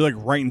 You're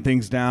like writing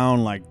things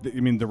down, like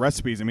the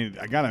recipes. I mean,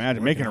 I gotta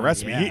imagine making a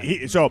recipe.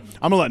 yeah. So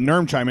I'm gonna let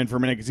Nerm chime in for a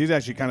minute because he's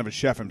actually kind of a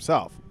chef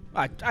himself.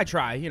 I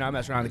try, I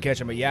mess around in the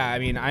kitchen, but yeah, I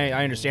mean,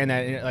 I understand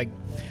that. And like,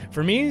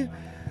 for me,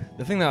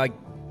 the thing that like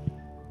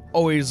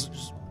always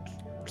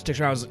sticks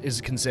around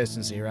is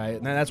consistency, right?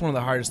 And that's one of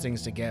the hardest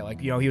things to get.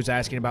 Like, he was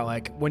asking about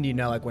like when do you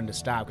know like when to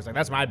stop? Because like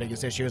that's my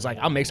biggest issue. Is like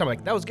I'll make something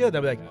like that was good.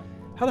 I'll be like,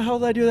 how the hell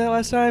did I do that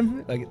last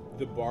time? Like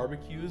the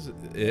barbecues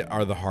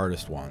are the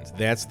hardest ones.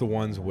 That's the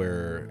ones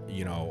where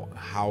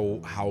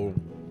how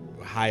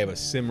high of a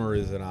simmer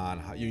is it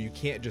on? You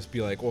can't just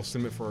be like, well,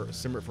 simmer for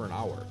an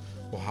hour.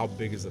 Well, how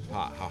big is the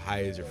pot? How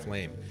high is your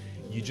flame?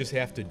 You just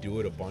have to do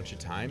it a bunch of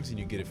times and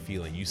you get a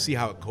feeling. You see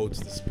how it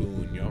coats the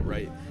spoon,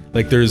 right?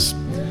 Like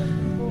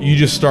you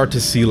just start to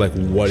see like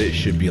what it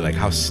should be, like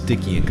how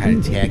sticky and kind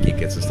of tacky it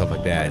gets and stuff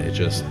like that. It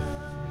just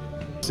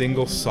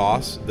single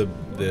sauce. The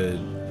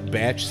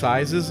batch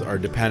sizes are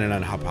dependent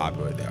on how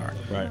popular they are.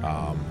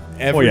 Right.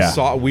 Every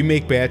sauce we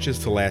make batches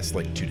to last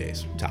like 2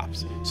 days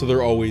tops. So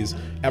they're always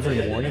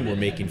every morning we're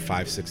making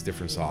 5-6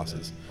 different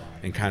sauces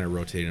and kind of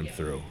rotating them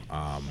through.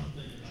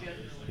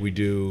 We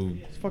do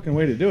It's a fucking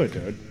way to do it,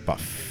 dude. about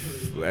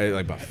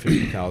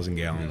 50,000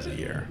 gallons a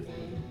year.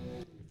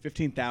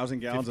 15,000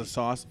 gallons of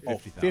sauce.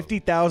 50,000.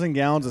 50,000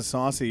 gallons of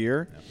sauce a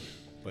year.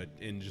 But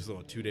in just a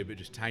little 2 day, but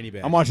just tiny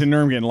batches. I'm watching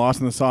Nerm getting lost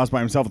in the sauce by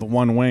himself with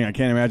one wing. I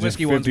can't imagine.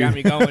 whiskey 50. one's got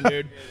me going,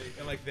 dude.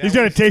 And like that He's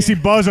got a was tasty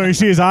buzz on. You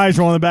see his eyes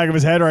rolling in the back of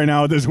his head right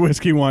now with this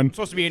whiskey one.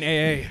 Supposed to be an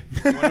AA.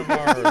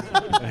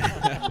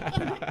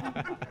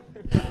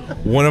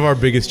 one of our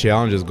biggest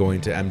challenges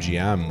going to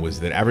MGM was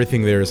that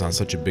everything there is on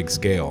such a big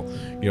scale.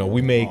 You know,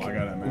 we make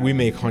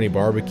honey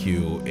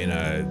barbecue in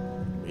a,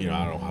 you know,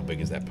 I don't know how big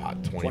is that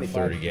pot, 20,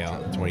 30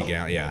 gallon, 20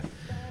 gallon, yeah.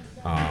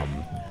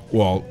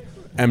 Well,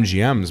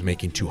 MGM is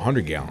making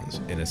 200 gallons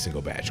in a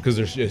single batch because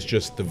it's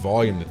just the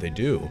volume that they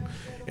do.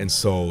 And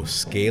so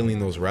scaling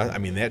those, I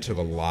mean, that took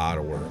a lot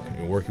of work.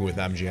 You know, working with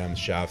MGM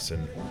chefs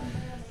and,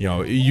 you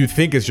know, you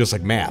think it's just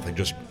like math, like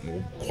just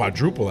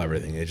quadruple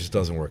everything. It just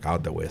doesn't work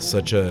out that way. It's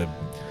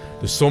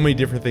there's so many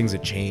different things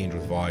that change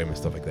with volume and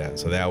stuff like that.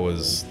 So that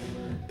was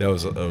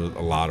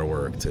a lot of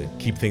work to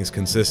keep things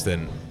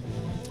consistent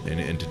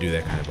and to do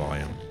that kind of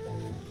volume.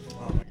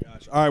 Oh my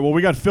gosh! All right, well,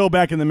 we got Phil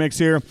back in the mix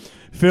here.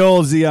 Phil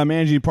is the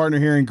managing partner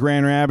here in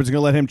Grand Rapids. I'm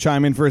gonna let him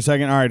chime in for a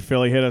second. All right,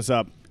 Philly, hit us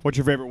up. What's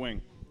your favorite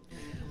wing?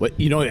 Well,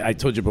 you know, I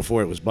told you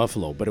before it was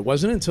buffalo, but it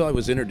wasn't until I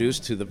was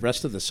introduced to the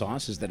rest of the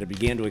sauces that I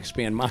began to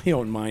expand my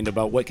own mind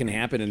about what can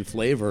happen in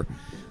flavor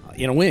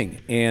in a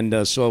wing.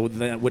 And so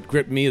what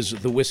gripped me is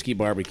the whiskey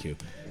barbecue.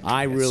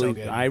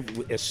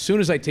 As soon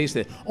as I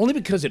tasted it, only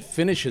because it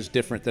finishes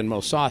different than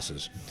most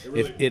sauces.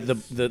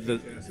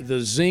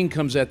 The zing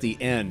comes at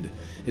the end.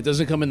 It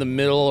doesn't come in the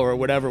middle or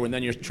whatever when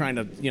then you're trying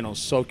to, you know,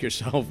 soak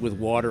yourself with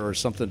water or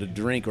something to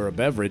drink or a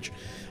beverage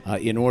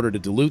in order to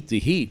dilute the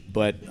heat.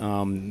 But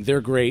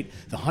they're great.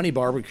 The honey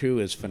barbecue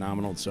is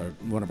phenomenal. It's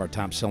one of our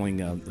top-selling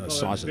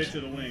sauces. Bitch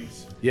of the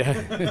wings. Yeah,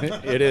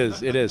 it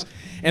is. It is.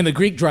 And the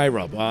Greek dry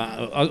rub.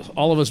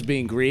 All of us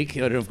being Greek,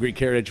 out of Greek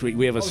heritage,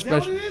 we have a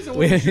special.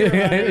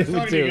 I was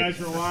talking to you guys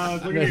for a while. I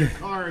was looking at your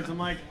cards. I'm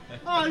like,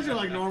 oh, these are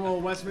like normal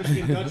West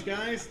Michigan Dutch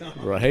guys. No.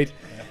 Right.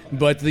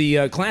 But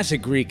the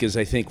classic Greek is,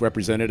 I think,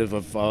 representative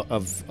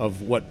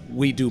of what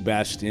we do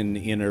best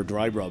in our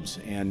dry rubs,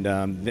 and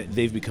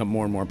they've become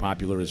more and more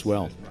popular as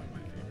well.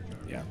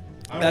 Yeah.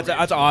 That's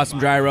an awesome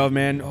dry rub,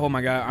 man. Oh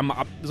my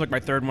god, this is like my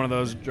third one of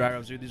those dry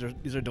rubs, dude.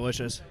 These are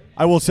delicious.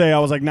 I will say, I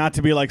was like, not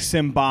to be like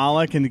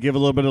symbolic and to give a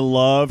little bit of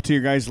love to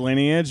your guys'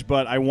 lineage,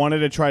 but I wanted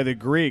to try the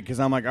Greek because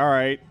I'm like, all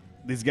right,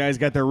 these guys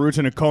got their roots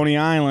in a Coney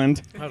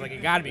Island. I was like,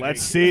 it gotta be.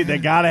 Let's see. They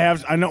gotta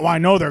have. I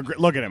know they're.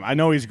 Look at him. I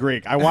know he's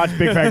Greek. I watched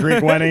Big Fat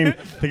Greek Wedding.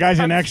 The guy's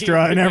an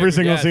extra in every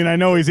single scene. I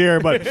know he's here,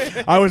 but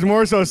I was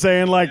more so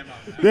saying like,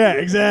 yeah,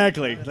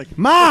 exactly. Like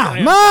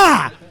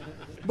ma.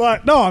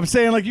 But no, I'm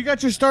saying like you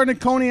got your start in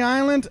Coney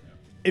Island.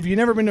 If you've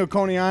never been to a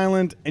Coney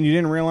Island and you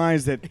didn't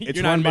realize that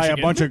it's run by a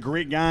bunch of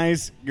Greek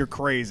guys, you're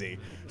crazy.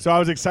 So I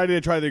was excited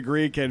to try the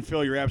Greek, and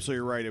Phil, you're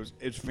absolutely right.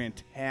 It's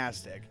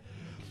fantastic.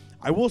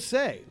 I will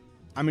say,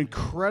 I'm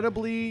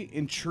incredibly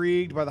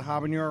intrigued by the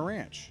Habanero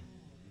Ranch.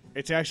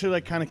 It's actually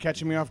like kind of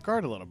catching me off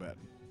guard a little bit.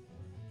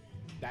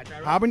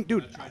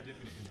 Habaneros.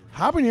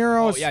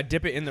 Oh yeah,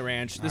 dip it in the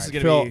ranch. This is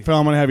gonna be. Phil,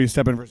 I'm gonna have you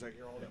step in for a second.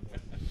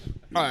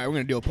 All right, we're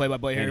gonna do a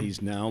play-by-play here. And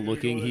he's now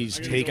looking. He's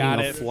taking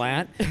a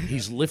flat.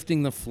 He's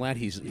lifting the flat.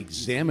 He's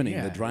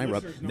examining the dry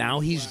rub. Now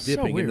he's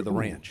dipping into the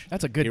ranch.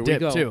 That's a good Here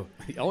dip we go. too.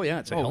 Oh yeah,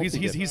 it's a healthy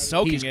dip. He's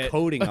soaking he's it. He's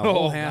coating a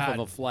whole half God. of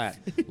a flat.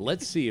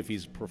 Let's see if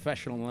he's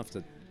professional enough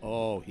to.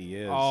 Oh, he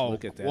is. Oh,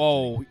 look at that.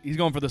 whoa! thing. He's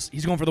going for this.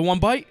 He's going for the one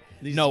bite.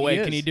 No way!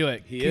 is. Can he do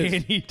it? He is.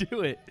 Can he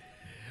do it?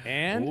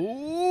 And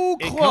Ooh,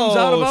 it close. comes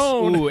out of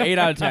bone. Ooh, 8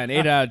 out of 10.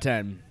 8 out of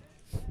 10.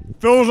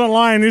 Phil's in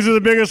line. These are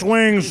the biggest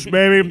wings,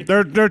 baby.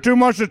 They're too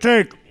much to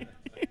take.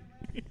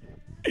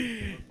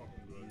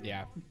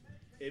 Yeah.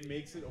 It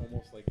makes it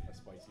almost like a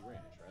spicy ranch,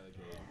 right?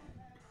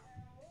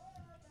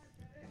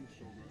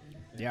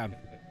 Yeah.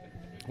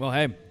 Well,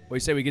 hey, what do you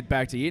say we get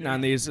back to eating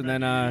on these, and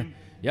then,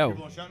 Give a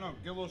little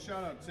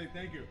shout out. Say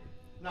thank you.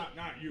 Not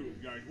you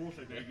guys. We'll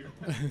say thank you.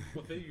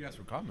 Well, thank you guys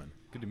for coming.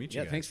 Good to meet you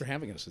Yeah, guys. thanks for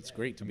having us. It's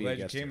great to be a Glad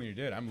you guest. came when you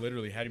did. I'm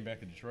literally heading back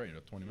to Detroit in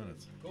 20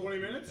 minutes. 20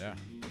 minutes? Yeah.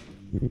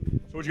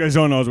 So what you guys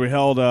don't know is we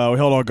held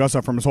all Gus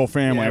up from his whole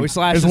family. Yeah, we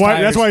slashed his his wife.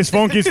 tires. That's why his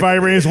phone keeps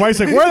vibrating. His wife's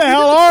like, "Where the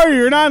hell are you?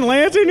 You're not in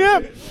Lansing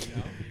yet."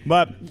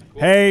 But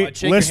hey,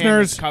 Shake your hand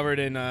listeners, that's covered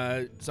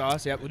in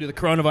sauce. Yep, we'll do the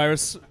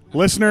coronavirus.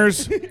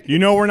 listeners, you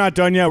know we're not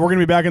done yet. We're gonna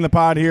be back in the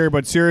pod here,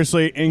 but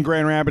seriously, in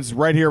Grand Rapids,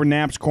 right here in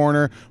Knapp's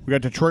Corner, we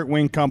got Detroit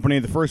Wing Company,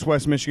 the first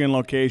West Michigan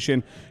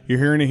location. You're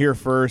hearing it here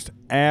first.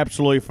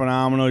 Absolutely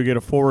phenomenal. You get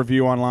a full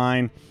review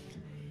online.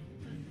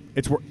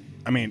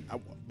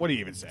 What do you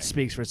even say?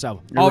 Speaks for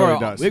itself. It really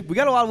does. We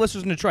got a lot of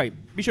listeners in Detroit.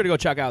 Be sure to go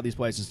check out these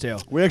places too.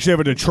 We actually have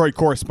a Detroit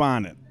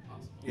correspondent.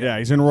 Yeah,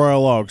 he's in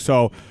Royal Oak.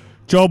 So,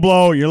 Joe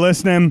Blow, you're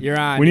listening. You're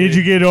on, We need dude.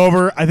 you to get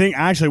over. I think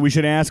actually we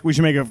should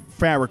make a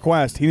fat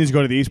request. He needs to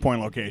go to the East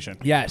Point location.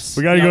 Yes.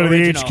 We got to go to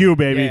the HQ,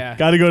 baby. Yeah.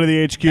 Got to go to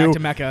the HQ. Back to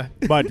Mecca.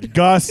 But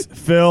Gus,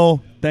 Phil,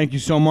 thank you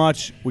so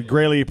much. We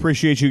greatly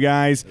appreciate you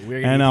guys.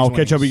 We're gonna And eat I'll these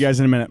catch up with wings. you guys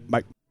in a minute.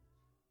 Bye.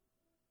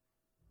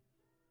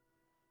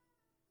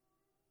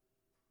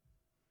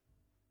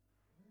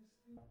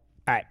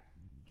 All right.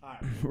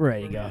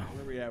 Ready to go.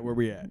 Where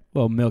we at?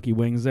 Little milky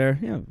wings there.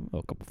 Yeah,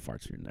 a couple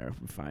farts here and there.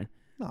 We're fine.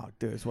 No,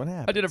 dude, what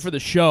happened? I did it for the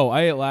show.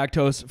 I ate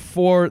lactose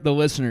for the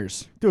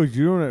listeners. Dude,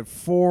 you're doing it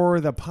for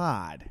the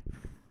pod.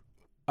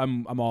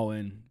 I'm all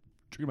in.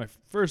 Drinking my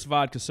first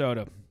vodka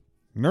soda.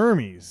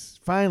 Nermies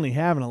finally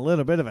having a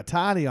little bit of a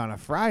toddy on a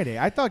Friday.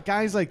 I thought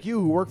guys like you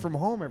who work from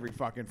home every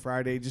fucking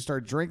Friday just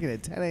start drinking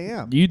at 10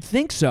 a.m. You'd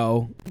think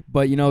so,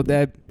 but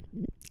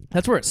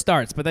that's where it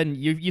starts. But then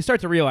you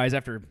start to realize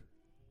after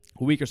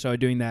a week or so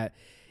doing that,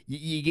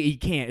 you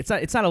can't.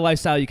 It's not a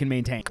lifestyle you can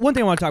maintain. One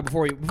thing I want to talk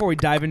before we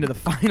dive into the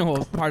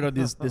final part of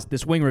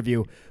this wing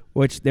review,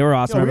 which they were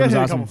awesome. Yo, we Everyone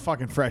got was a awesome. couple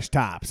fucking fresh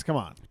tops. Come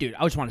on. Dude,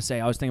 I just want to say,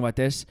 I was thinking about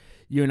this.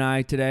 You and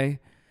I today,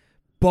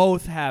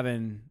 both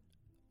having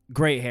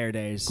great hair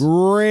days.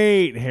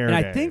 Great hair And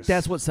days. I think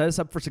that's what set us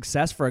up for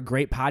success for a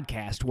great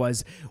podcast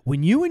was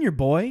when you and your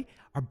boy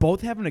are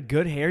both having a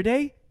good hair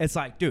day, it's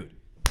like, dude,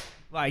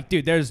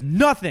 there's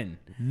nothing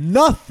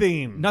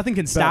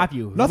can stop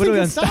you. Nothing Literally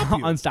can stop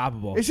you.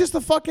 Unstoppable. It's just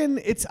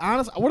it's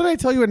honest. What did I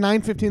tell you at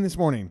 9:15 this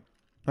morning?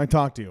 I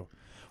talked to you.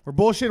 We're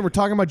bullshitting. We're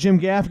talking about Jim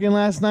Gaffigan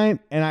last night,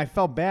 and I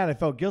felt bad. I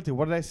felt guilty.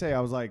 What did I say? I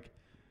was like,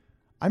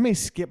 I may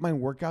skip my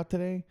workout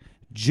today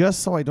just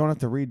so I don't have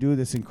to redo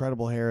this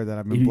incredible hair that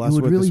I've been blessed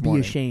would with really this be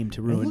morning. ashamed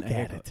to ruin Look a at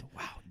haircut. it.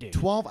 Wow, dude.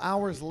 12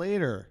 hours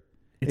later,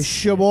 It's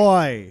it's your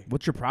boy.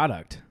 What's your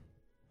product?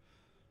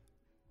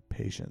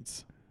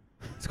 Patience.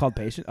 It's called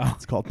Patient. Oh,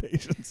 It's called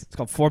patience. it's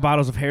called 4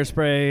 bottles of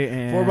hairspray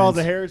and 4 bottles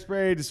of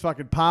hairspray, just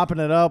fucking popping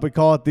it up. We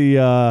call it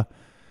the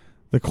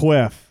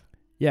quiff.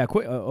 Yeah.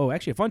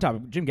 Actually, a fun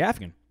topic. Jim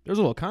Gaffigan. There was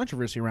a little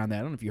controversy around that.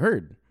 I don't know if you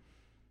heard.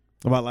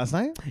 About last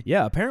night?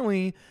 Yeah,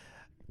 apparently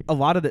a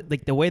lot of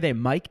the way they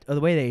mic'd, or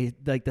the way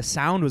they the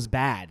sound was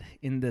bad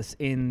in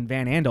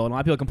Van Andel, and a lot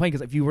of people complained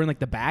because if you were in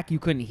the back, you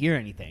couldn't hear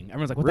anything.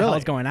 Everyone's like, "What the hell Really?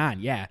 is going on?"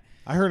 Yeah,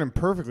 I heard him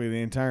perfectly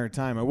the entire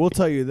time. I will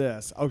tell you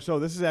this. Oh, so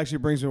this actually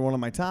brings me to one of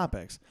my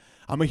topics.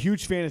 I'm a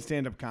huge fan of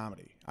stand-up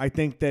comedy. I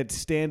think that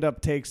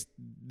stand-up takes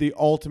the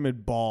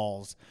ultimate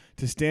balls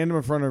to stand up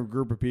in front of a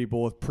group of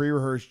people with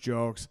pre-rehearsed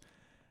jokes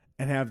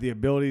and have the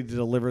ability to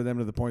deliver them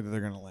to the point that they're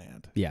going to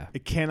land. yeah.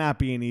 It cannot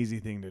be an easy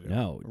thing to do.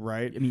 No.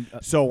 Right? I mean,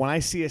 so when I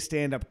see a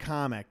stand-up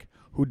comic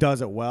who does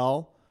it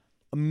well,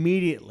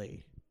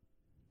 immediately,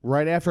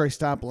 right after I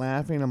stop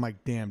laughing, I'm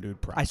like, damn,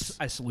 dude, props.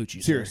 I salute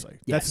you. Seriously. Sir.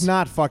 Yes. That's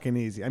not fucking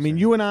easy. I mean,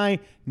 you and I,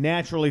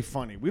 naturally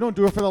funny. We don't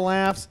do it for the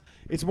laughs.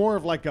 It's more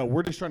of like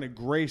we're just trying to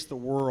grace the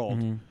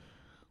world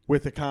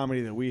with the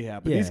comedy that we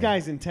have. But these Yeah.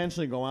 guys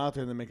intentionally go out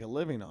there and they make a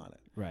living on it.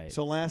 Right.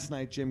 So last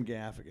night, Jim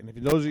Gaffigan. If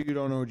those of you who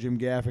don't know who Jim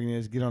Gaffigan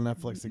is, get on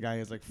Netflix. The guy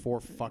has like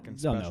 4 fucking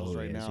Don't know specials who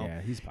right he is. now.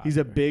 Yeah, he's He's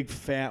a popular. big,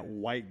 fat,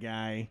 white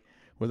guy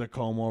with a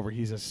comb over.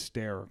 He's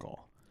hysterical.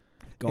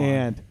 Go on.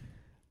 And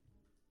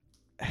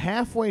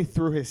halfway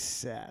through his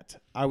set,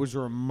 I was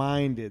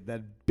reminded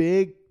that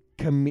big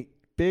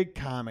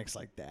comics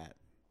like that,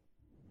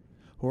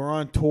 who are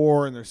on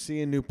tour and they're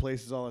seeing new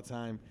places all the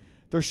time,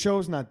 their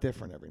show's not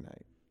different every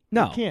night.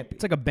 No, It can't be.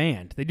 It's like a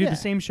band. They do Yeah. the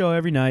same show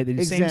every night. They do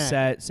the same Exactly.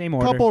 set, same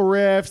order. Couple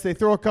riffs. They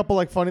throw a couple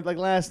like funny. Like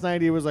last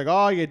night, he was like,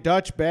 "Oh, you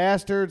Dutch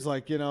bastards!"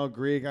 Like Grand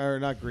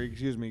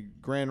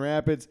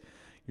Rapids.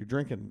 You're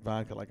drinking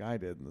vodka like I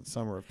did in the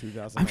summer of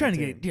 2019. I'm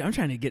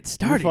trying to get You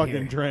started fucking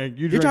here. drank.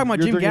 You're talking about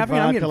Jim drinking Gaffigan? I'm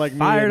vodka getting like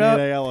fired me at up.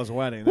 Nate Aya's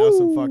wedding. That was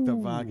some fucked up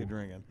vodka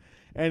drinking.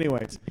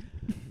 Anyways,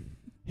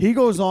 he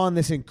goes on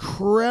this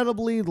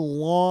incredibly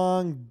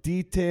long,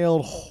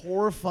 detailed,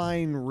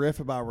 horrifying riff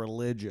about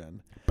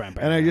religion.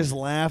 And I just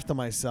laughed to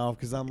myself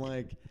because I'm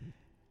like,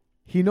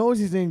 he knows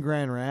he's in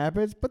Grand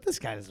Rapids, but this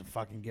guy doesn't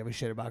fucking give a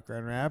shit about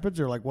Grand Rapids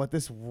or like what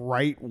this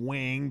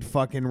right-winged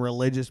fucking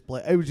religious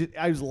place.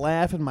 I was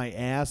laughing my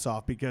ass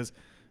off because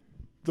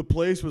the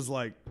place was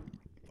like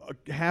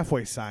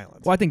halfway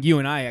silent. Well, I think you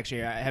and I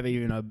actually have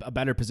even a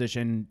better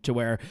position to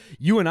where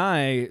you and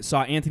I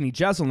saw Anthony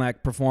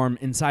Jeselnik perform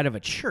inside of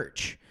a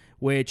church,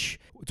 which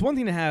it's one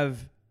thing to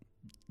have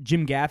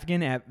Jim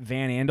Gaffigan at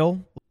Van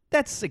Andel.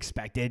 That's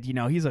expected. You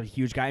know, he's a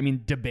huge guy. I mean,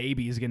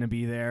 DaBaby is going to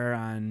be there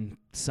on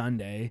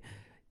Sunday,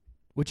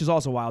 which is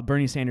also wild.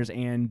 Bernie Sanders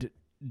and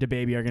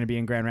DaBaby are going to be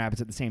in Grand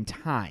Rapids at the same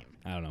time.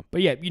 I don't know.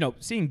 But yeah, you know,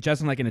 seeing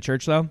Jeselnik in a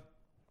church, though,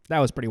 that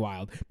was pretty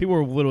wild. People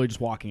were literally just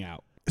walking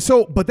out.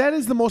 So, but that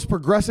is the most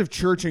progressive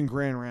church in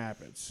Grand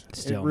Rapids.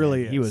 Still, it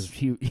really man, is.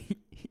 It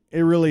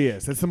It really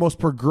is. It's the most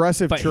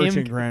progressive but church him,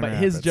 in Grand but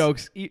Rapids. his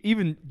jokes,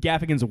 even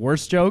Gaffigan's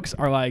worst jokes,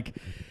 are like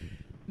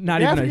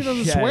not even a Gaffigan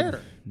doesn't shed.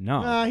 swear.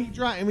 No,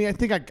 I mean, I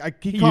think I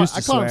he caught, used to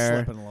I caught him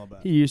swear. slipping a little bit.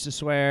 He used to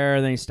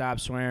swear, then he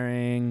stopped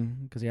swearing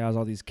because he has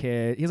all these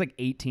kids. He has like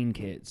 18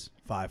 kids.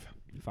 5.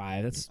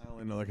 5. That's I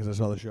only know that because I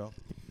saw the show.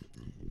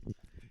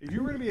 If you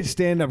were going to be a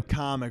stand-up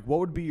comic, what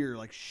would be your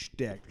like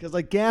shtick? Because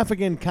like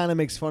Gaffigan kind of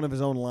makes fun of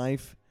his own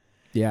life,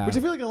 yeah. which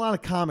I feel like a lot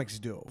of comics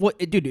do. Well,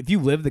 dude, if you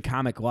live the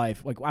comic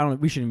life, like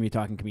we shouldn't be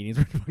talking comedians,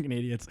 we're fucking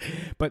idiots.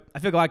 But I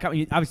feel like a lot of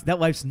comedians, obviously, that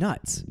life's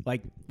nuts.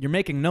 Like you're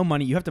making no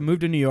money, you have to move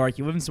to New York,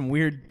 you live in some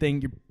weird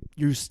thing,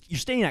 you're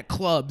staying at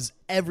clubs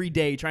every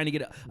day trying to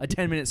get a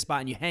 10-minute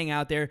spot, and you hang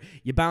out there,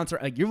 you bounce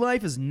around. Like your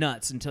life is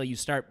nuts until you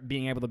start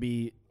being able to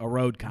be a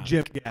road comic.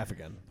 Jim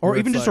Gaffigan, Or where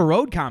even it's just a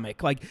road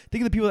comic. Like,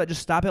 think of the people that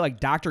just stop at, like,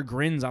 Dr.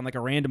 Grins on, like, a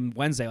random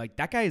Wednesday. Like,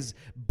 that guy's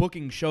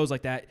booking shows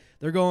like that.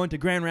 They're going to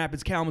Grand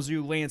Rapids,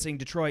 Kalamazoo, Lansing,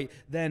 Detroit.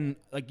 Then,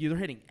 like, they're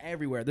hitting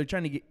everywhere. They're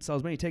trying to sell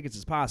as many tickets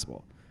as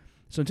possible.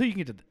 So until you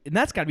can get to... And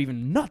that's got to be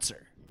even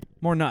nutser.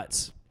 More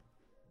nuts.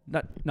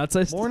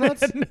 Nuts? More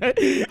nuts?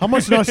 How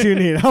much nuts do you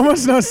need? How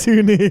much nuts do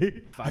you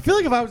need? I feel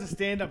like if I was a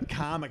stand-up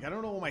comic, I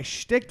don't know what my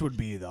shtick would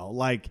be, though.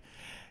 Like,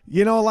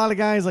 you know, a lot of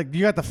guys, like,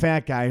 you got the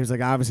fat guy who's,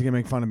 like, obviously going to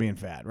make fun of being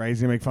fat, right? He's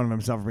going to make fun of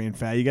himself for being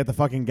fat. You got the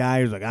fucking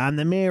guy who's like, I'm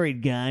the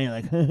married guy. You're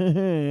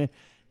like,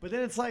 but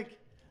then it's like,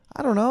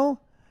 I don't know.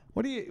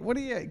 What do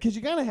you, because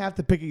you kind of have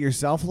to pick it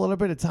yourself a little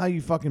bit. It's how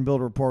you fucking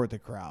build rapport with the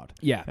crowd.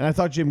 Yeah. And I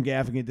thought Jim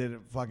Gaffigan did a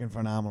fucking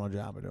phenomenal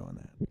job of doing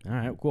that. All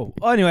right, cool.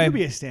 Well, anyway, You'd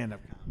be a stand-up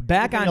comic.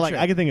 back on Like,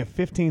 track. I could think of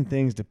 15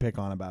 things to pick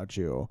on about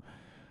you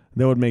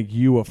that would make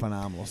you a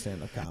phenomenal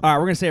stand-up comic. All right,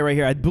 we're gonna say it right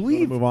here. I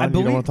believe. move on? I You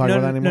don't believe. wanna talk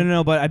about that anymore?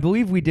 No. But I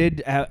believe we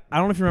did. I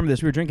don't know if you remember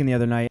this. We were drinking the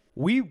other night.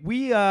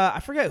 We I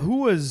forget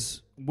who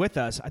was with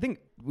us. I think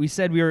we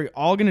said we were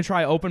all gonna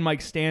try open mic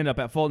stand-up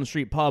at Fulton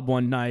Street Pub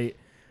one night.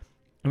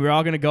 And we were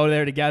all gonna go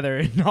there together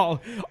and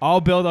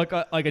all build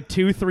like a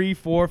 2, 3,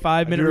 4,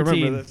 5 minute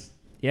routine. This.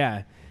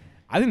 Yeah,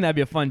 I think that'd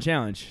be a fun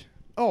challenge.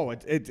 Oh,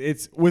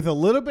 it's with a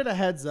little bit of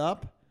heads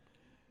up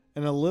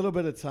and a little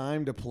bit of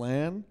time to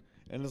plan.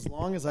 And as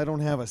long as I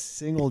don't have a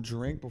single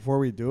drink before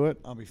we do it,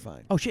 I'll be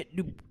fine. Oh shit,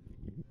 dude.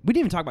 We didn't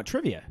even talk about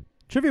trivia.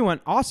 Trivia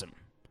went awesome.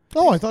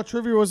 Oh, I thought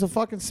trivia was a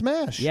fucking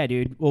smash. Yeah,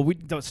 dude. Well,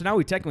 so now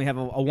we technically have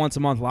a once a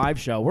month live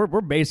show. We're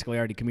basically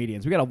already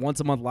comedians. We got a once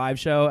a month live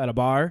show at a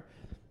bar.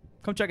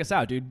 Come check us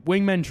out, dude.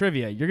 Wingmen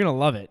Trivia. You're going to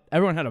love it.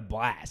 Everyone had a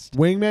blast.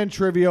 Wingman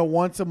Trivia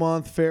once a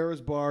month,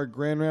 Farrah's Bar,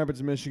 Grand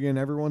Rapids, Michigan.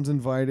 Everyone's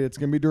invited. It's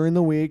going to be during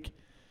the week.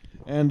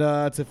 And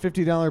it's a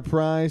 $50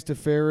 prize to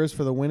Farrah's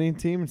for the winning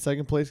team. And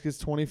second place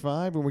gets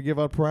 $25. And we give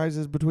out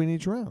prizes between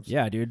each round.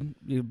 Yeah, dude.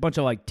 A bunch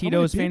of like How many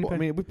Tito's fan. people? I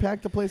mean, we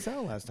packed the place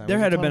out last time. There It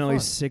was had a to ton been of at fun.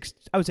 least 6,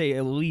 I would say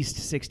at least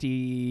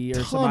 60 or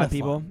Ton some odd of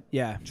people. fun.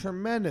 Yeah.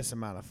 Tremendous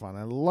amount of fun.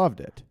 I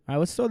loved it. All right,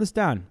 let's throw this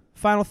down.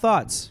 Final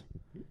thoughts.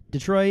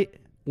 Detroit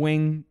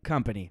Wing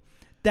Company.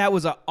 That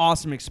was an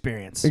awesome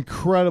experience.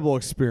 Incredible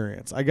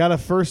experience. I got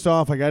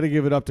to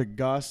give it up to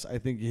Gus. I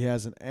think he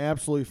has an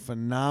absolutely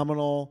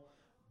phenomenal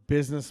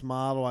business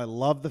model. I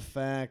love the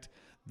fact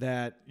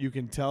that you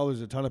can tell there's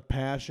a ton of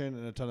passion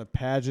and a ton of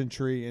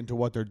pageantry into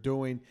what they're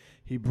doing.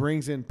 He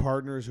brings in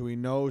partners who he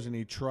knows and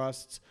he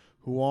trusts,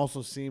 who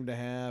also seem to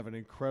have an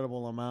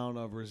incredible amount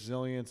of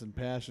resilience and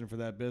passion for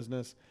that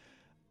business.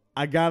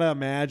 I gotta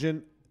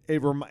imagine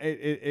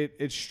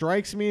it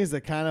strikes me as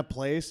the kind of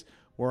place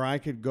where I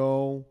could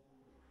go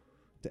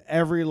to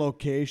every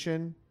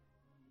location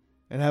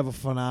and have a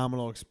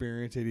phenomenal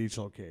experience at each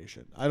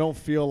location. I don't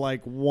feel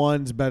like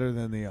one's better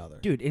than the other.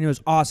 Dude, and it was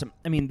awesome.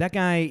 I mean, that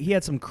guy, he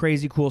had some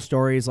crazy cool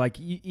stories. Like,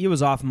 he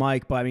was off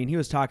mic, but I mean, he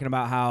was talking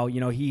about how, you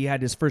know, he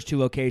had his first 2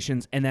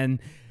 locations and then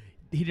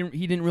he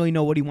didn't really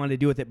know what he wanted to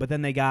do with it, but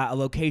then they got a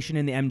location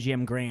in the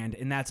MGM Grand,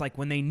 and that's like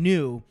when they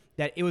knew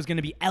that it was going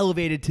to be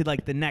elevated to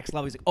like the next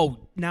level. He's like, oh,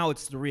 now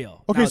it's the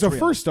real. Okay, so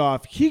first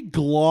off, he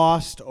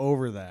glossed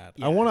over that.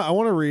 Yeah. I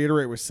want to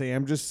reiterate what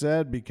Sam just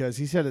said because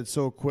he said it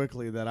so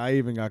quickly that I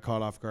even got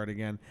caught off guard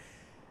again.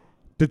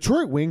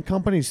 Detroit Wing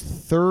Company's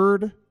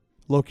third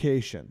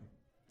location.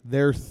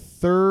 Their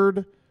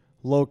third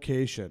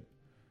location.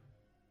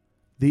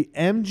 The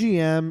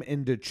MGM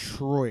in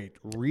Detroit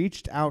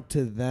reached out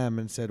to them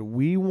and said,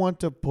 we want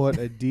to put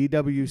a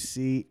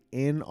DWC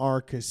in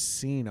our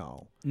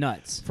casino.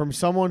 Nuts. From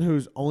someone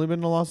who's only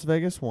been to Las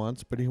Vegas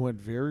once, but he went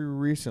very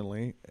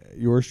recently.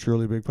 Yours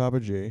truly, Big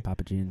Papa G.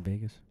 Papa G in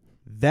Vegas.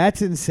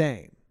 That's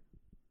insane.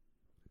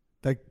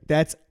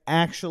 That's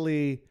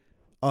actually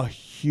a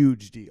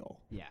huge deal.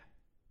 Yeah.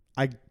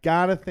 I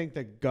got to think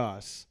that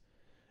Gus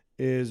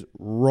is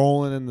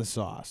rolling in the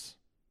sauce.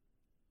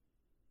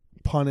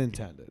 Pun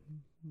intended.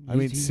 I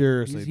mean,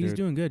 seriously, he's dude.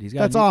 doing good.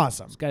 That's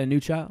awesome. He's got a new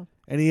child.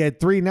 And he had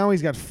 3. Now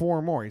he's got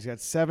 4 more. He's got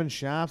 7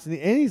 shops. And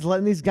he's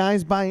letting these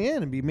guys buy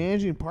in and be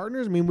managing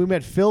partners. I mean, we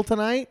met Phil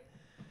tonight.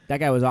 That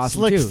guy was awesome,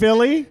 Slick too.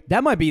 Philly.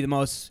 That might be the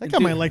most... That guy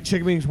might like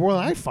chicken wings more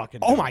than I fucking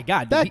do. Oh, my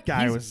God. That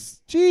guy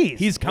was... Jeez.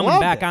 He's coming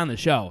loved back it. on the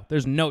show.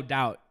 There's no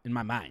doubt in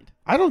my mind.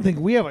 I don't think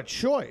we have a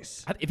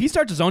choice. If he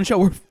starts his own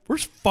show, we're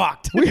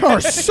fucked. We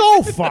are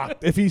so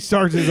fucked if he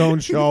starts his own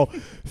show.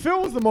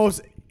 Phil was the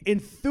most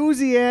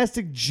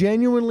enthusiastic,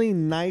 genuinely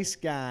nice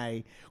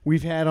guy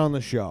we've had on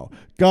the show.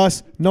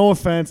 Gus, no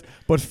offense,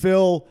 but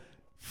Phil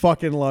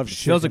fucking loves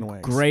Phil's chicken a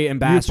wings. great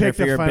ambassador you picked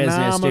for your a business,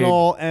 dude.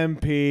 phenomenal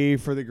MP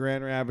for the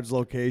Grand Rapids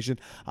location.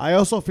 I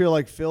also feel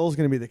like Phil's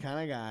going to be the kind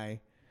of guy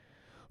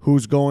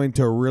who's going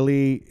to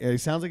really,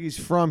 it sounds like he's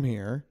from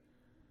here,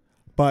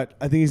 but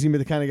I think he's going to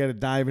be the kind of guy to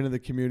dive into the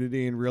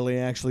community and really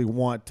actually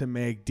want to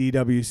make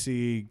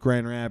DWC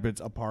Grand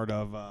Rapids a part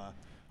of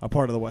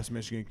the West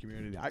Michigan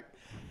community.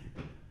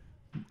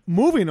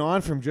 Moving on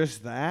from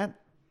just that,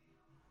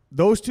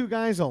 those 2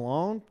 guys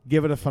alone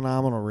give it a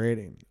phenomenal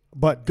rating.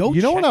 But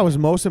you know what I was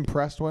most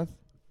impressed with?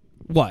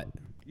 What?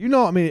 You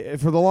know, I mean,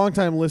 for the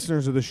longtime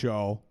listeners of the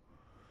show,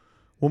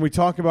 when we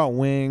talk about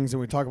wings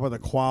and we talk about the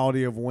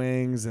quality of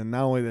wings and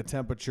not only the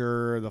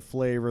temperature, the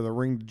flavor, the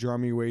ring to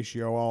drummy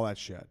ratio, all that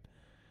shit,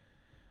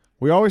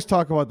 we always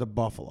talk about the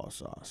buffalo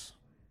sauce,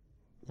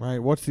 right?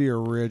 What's the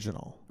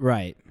original?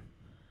 Right.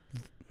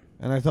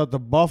 And I thought the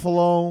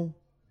buffalo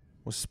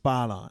was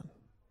spot on.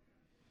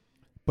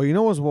 But you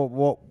know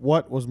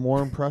what was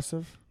more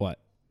impressive? What?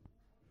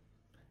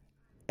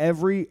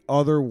 Every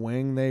other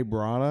wing they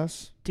brought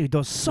us Dude,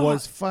 those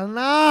was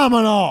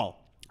phenomenal.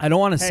 I don't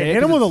want to say Hey, it.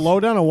 hit 'cause him with a it's-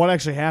 lowdown on what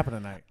actually happened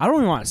tonight. I don't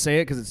even want to say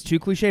it because it's too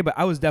cliche, but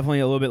I was definitely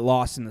a little bit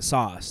lost in the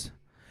sauce.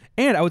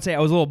 And I would say I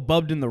was a little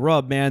bubbed in the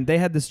rub, man. They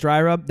had this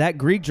dry rub, that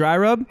Greek dry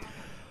rub.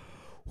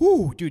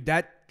 Whoo, dude,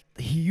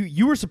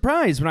 you were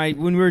surprised when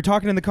we were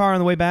talking in the car on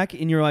the way back,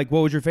 and you're like,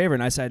 "What was your favorite?"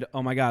 And I said,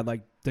 "Oh my god,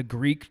 like the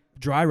Greek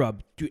dry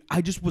rub." Dude,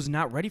 I just was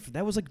not ready for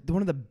that. Was like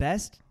one of the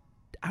best.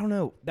 I don't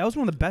know. That was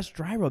one of the best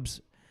dry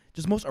rubs.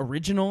 Just most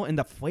original, and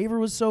the flavor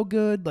was so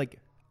good. Like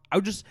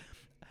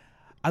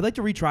I'd like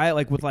to retry it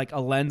like with like a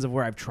lens of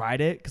where I've tried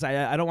it, because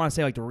I don't want to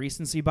say like the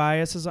recency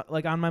bias is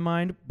like on my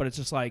mind, but it's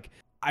just like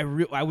I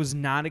was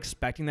not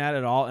expecting that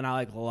at all, and I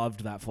like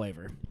loved that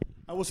flavor.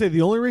 I will say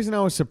the only reason I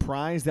was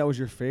surprised that was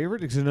your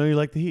favorite is because I know you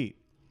like the heat.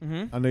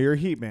 Mm-hmm. I know you're a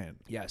heat man.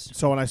 Yes.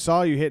 So when I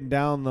saw you hitting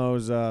down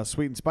those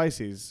sweet and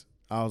spices,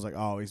 I was like,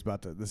 oh, this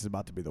is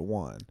about to be the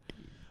one.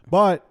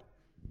 But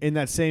in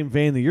that same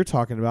vein that you're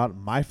talking about,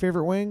 my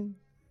favorite wing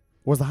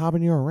was the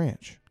Habanero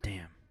Ranch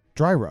Damn.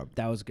 dry rub.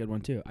 That was a good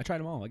one too. I tried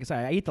them all. Like I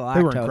said, I ate the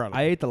They were lactose. incredible.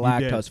 I ate the You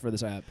did. lactose for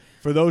this app.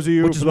 For those of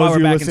you, Which is why we're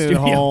back in listening at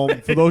studio.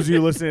 home, for those of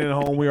you listening at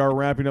home, we are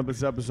wrapping up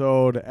this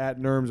episode at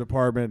Nerm's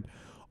apartment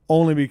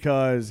only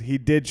because he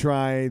did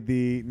try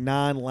the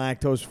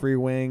non-lactose free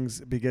wings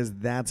because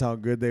that's how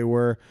good they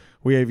were.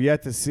 We have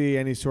yet to see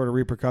any sort of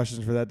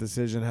repercussions for that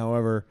decision.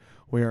 However,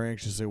 we are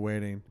anxiously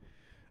waiting.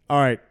 All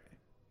right,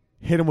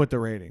 hit him with the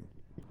rating.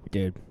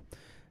 Dude.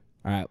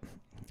 All right.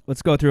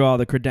 Let's go through all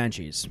the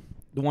credentials.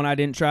 The one I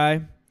didn't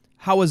try.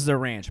 How was the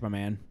ranch, my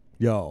man?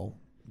 Yo,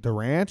 the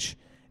ranch,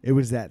 it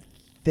was that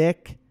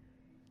thick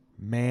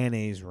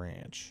mayonnaise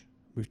ranch.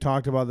 We've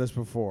talked about this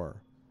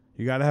before.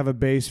 You got to have a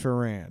base for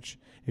ranch.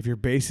 If your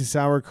base is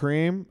sour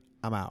cream,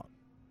 I'm out.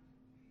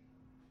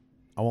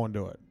 I won't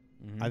do it.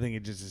 I think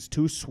it just is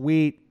too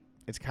sweet.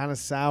 It's kind of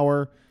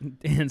sour.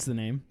 Hence the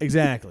name.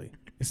 Exactly.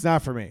 It's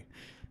not for me.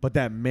 But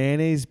that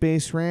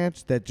mayonnaise-based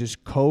ranch that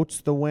just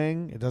coats the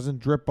wing, it doesn't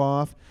drip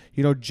off.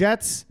 You know,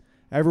 Jets,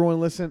 everyone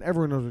knows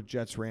what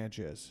Jets ranch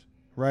is,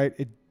 right?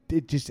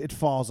 It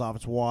falls off.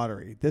 It's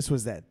watery. This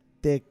was that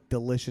thick,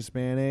 delicious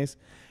mayonnaise.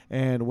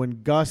 And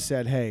when Gus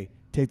said, hey,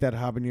 take that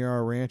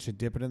habanero ranch and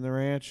dip it in the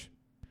ranch,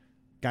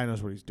 guy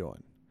knows what he's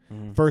doing.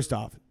 Mm-hmm. First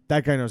off,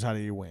 that guy knows how to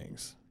eat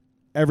wings.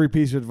 Every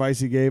piece of advice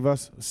he gave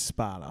us was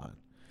spot on.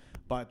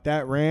 But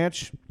that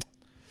ranch,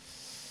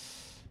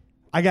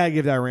 I got to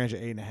give that ranch an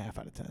 8.5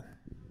 out of 10.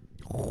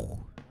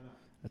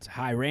 That's a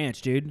high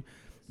ranch, dude.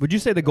 Would you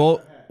say the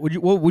gold?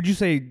 Would you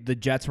say the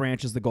Jets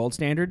ranch is the gold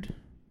standard?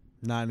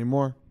 Not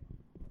anymore.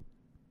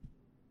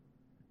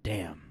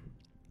 Damn.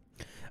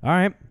 All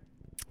right.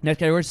 Next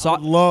category.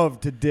 I'd love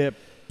to dip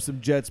some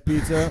Jets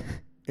pizza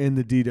in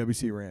the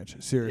DWC ranch.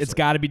 Seriously. It's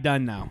got to be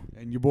done now.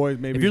 And you boys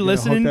maybe If you're gonna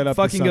hook listening, that up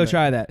fucking this go Sunday.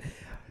 try that.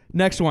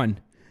 Next one.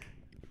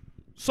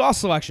 Sauce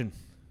selection.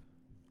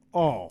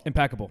 Oh,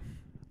 Impeccable.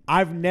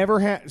 I've never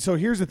had. So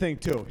here's the thing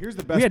too. Here's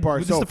the best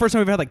part. This is the first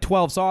time we've had like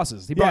 12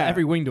 sauces. He brought Yeah.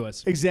 every wing to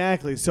us.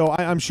 Exactly. So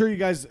I'm sure you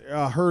guys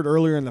heard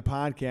earlier in the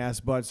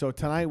podcast, but so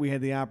tonight we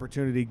had the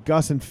opportunity.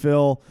 Gus and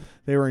Phil,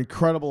 they were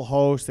incredible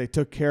hosts. They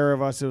took care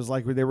of us. It was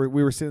like we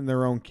were sitting in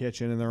their own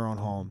kitchen in their own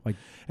home.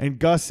 And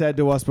Gus said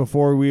to us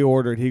before we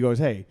ordered, he goes,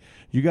 "Hey,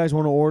 you guys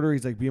want to order?"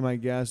 He's like, "Be my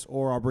guest,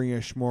 or I'll bring you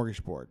a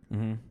smorgasbord."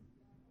 Mm-hmm.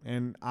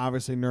 And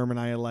obviously, Nerm and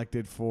I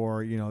elected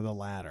for the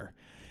latter.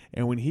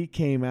 And when he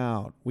came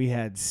out, we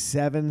had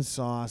 7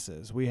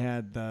 sauces. We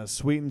had the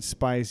sweet and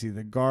spicy,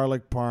 the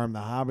garlic parm, the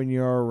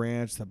habanero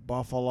ranch, the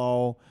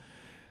buffalo.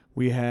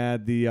 We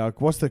had the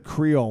what's the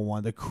Creole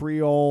one? The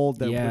Creole.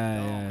 Oh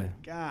Yeah. my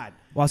God.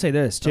 Well, I'll say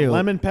this The too.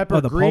 lemon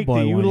pepper the Greek po' boy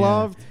that you one, yeah.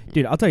 loved.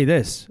 Dude, I'll tell you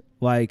this.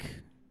 Like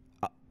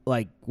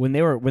when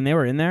they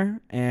were in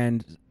there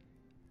and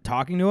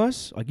talking to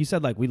us, like you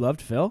said, like we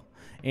loved Phil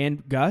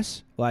and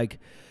Gus. Like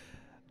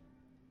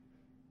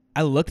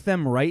I looked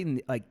them right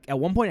in, like at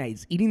one point I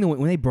was eating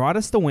when they brought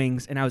us the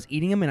wings and I was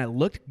eating them and I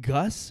looked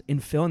Gus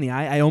and Phil in the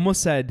eye. I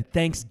almost said,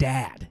 "Thanks,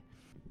 Dad."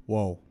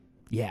 Whoa.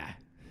 Yeah.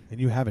 And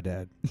you have a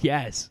dad.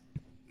 Yes.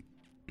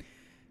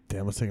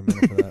 Damn, let's take a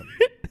minute for that.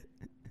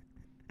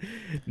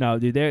 No,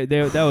 dude,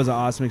 that was an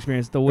awesome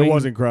experience. The It wings,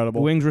 was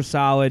incredible. The wings were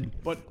solid.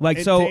 But like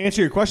and so, to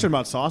answer your question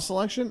about sauce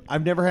selection,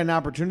 I've never had an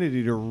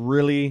opportunity to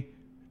really,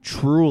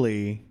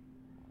 truly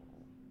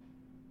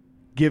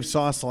give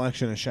sauce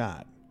selection a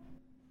shot.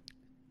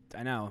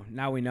 I know.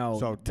 Now we know.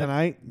 So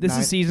tonight, This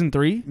is season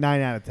 3.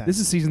 9 out of 10. This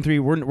is season 3.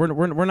 We're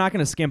not going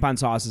to skimp on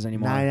sauces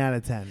anymore. 9 out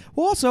of 10.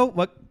 Well, also,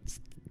 look,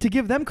 to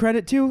give them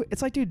credit too,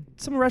 it's like, dude,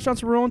 some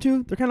restaurants we're rolling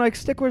to, they're kind of like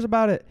sticklers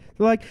about it.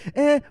 They're like,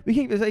 we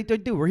can't. It's like,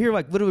 dude, we're here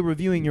like literally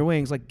reviewing your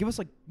wings. Like, give us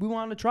we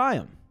want to try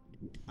them.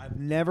 I've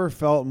never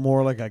felt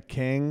more like a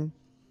king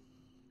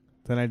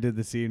than I did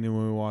this evening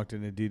when we walked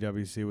into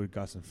DWC with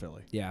Gus and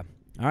Philly. Yeah.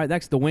 All right.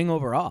 Next, the wing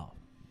overall.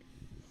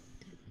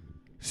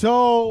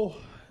 So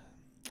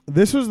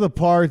this was the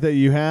part that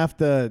you have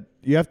to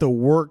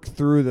work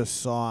through the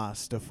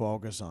sauce to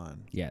focus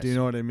on. Yes. Do you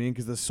know what I mean?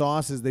 Because the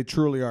sauces, they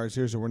truly are.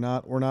 Seriously, we're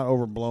not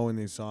overblowing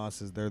these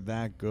sauces. They're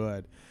that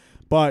good.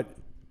 But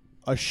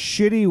a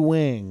shitty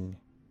wing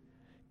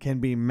can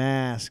be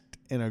masked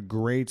in a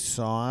great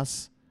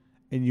sauce,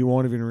 and you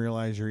won't even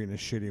realize you're eating a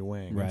shitty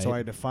wing. Right. And so I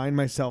had to find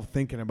myself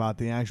thinking about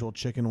the actual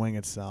chicken wing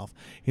itself.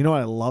 You know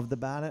what I loved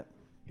about it?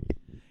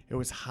 It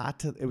was hot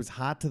to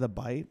the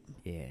bite.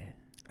 Yeah.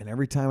 And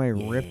every time I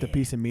ripped a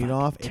piece of meat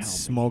off, it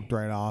smoked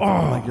right off.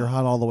 Like you're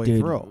hot all the way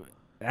Dude, through.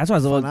 that's why I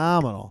was a little.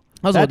 Phenomenal.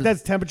 was a little-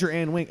 That's temperature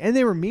and wing. And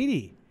they were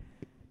meaty.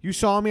 You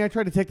saw me. I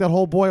tried to take that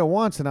whole boy at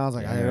once, and I was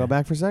like, I got to go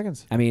back for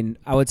seconds. I mean,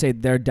 I would say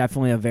they're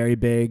definitely a very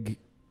big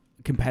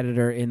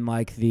competitor in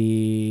like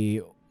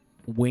the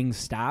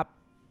Wingstop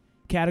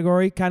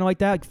category, kind of like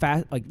that, like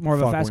fast, like more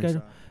of a Fuck fast Wingstop.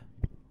 category.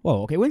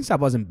 Whoa, okay, Wingstop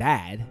wasn't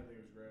bad.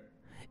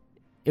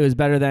 It was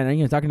better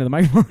than talking to the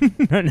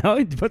microphone. No,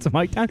 you put some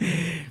mic down.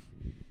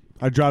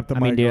 I dropped the I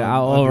mic. mean, dude,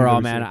 on overall,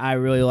 the man, receipt. I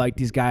really like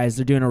these guys.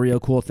 They're doing a real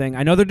cool thing.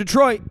 I know they're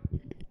Detroit.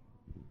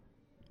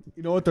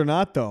 You know what? They're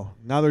not, though.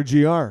 Now they're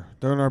GR.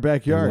 They're in our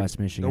backyard. West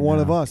Michigan They're one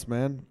of now. us,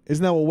 man.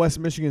 Isn't that what West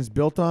Michigan's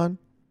built on?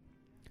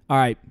 All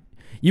right,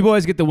 you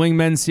boys get the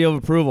Wingmen seal of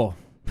approval.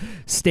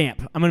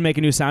 Stamp. I'm gonna make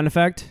a new sound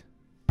effect.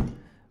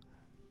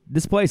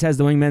 This place has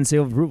the Wingmen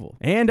seal of approval.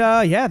 And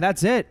yeah,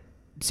 that's it.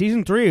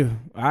 Season 3. All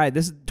right,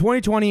 this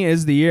 2020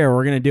 is the year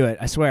we're gonna do it.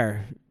 I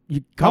swear.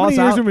 You call How many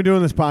us years out. have we been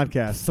doing this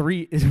podcast?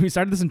 3. We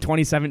started this in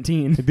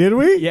 2017. Did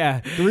we? Yeah.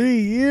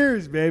 3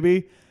 years,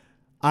 baby.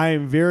 I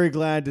am very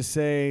glad to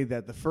say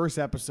that the first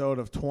episode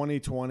of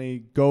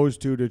 2020 goes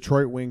to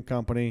Detroit Wing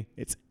Company.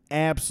 It's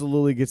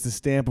absolutely gets the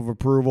stamp of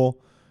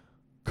approval.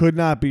 Could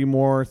not be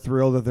more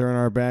thrilled that they're in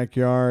our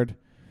backyard.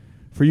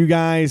 For you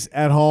guys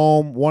at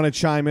home, want to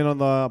chime in on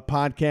the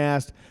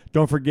podcast?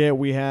 Don't forget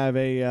we have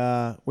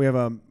a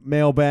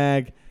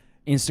mailbag.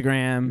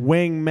 Instagram.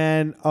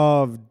 Wingmen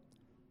of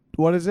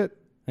what is it? I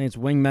think it's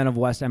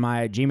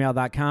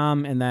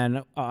wingmenofwestmi@gmail.com. And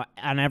then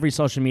on every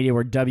social media,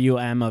 we're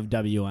WM of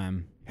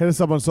WM. Hit us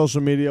up on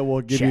social media.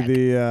 We'll give Check you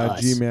the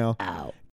us Gmail. out.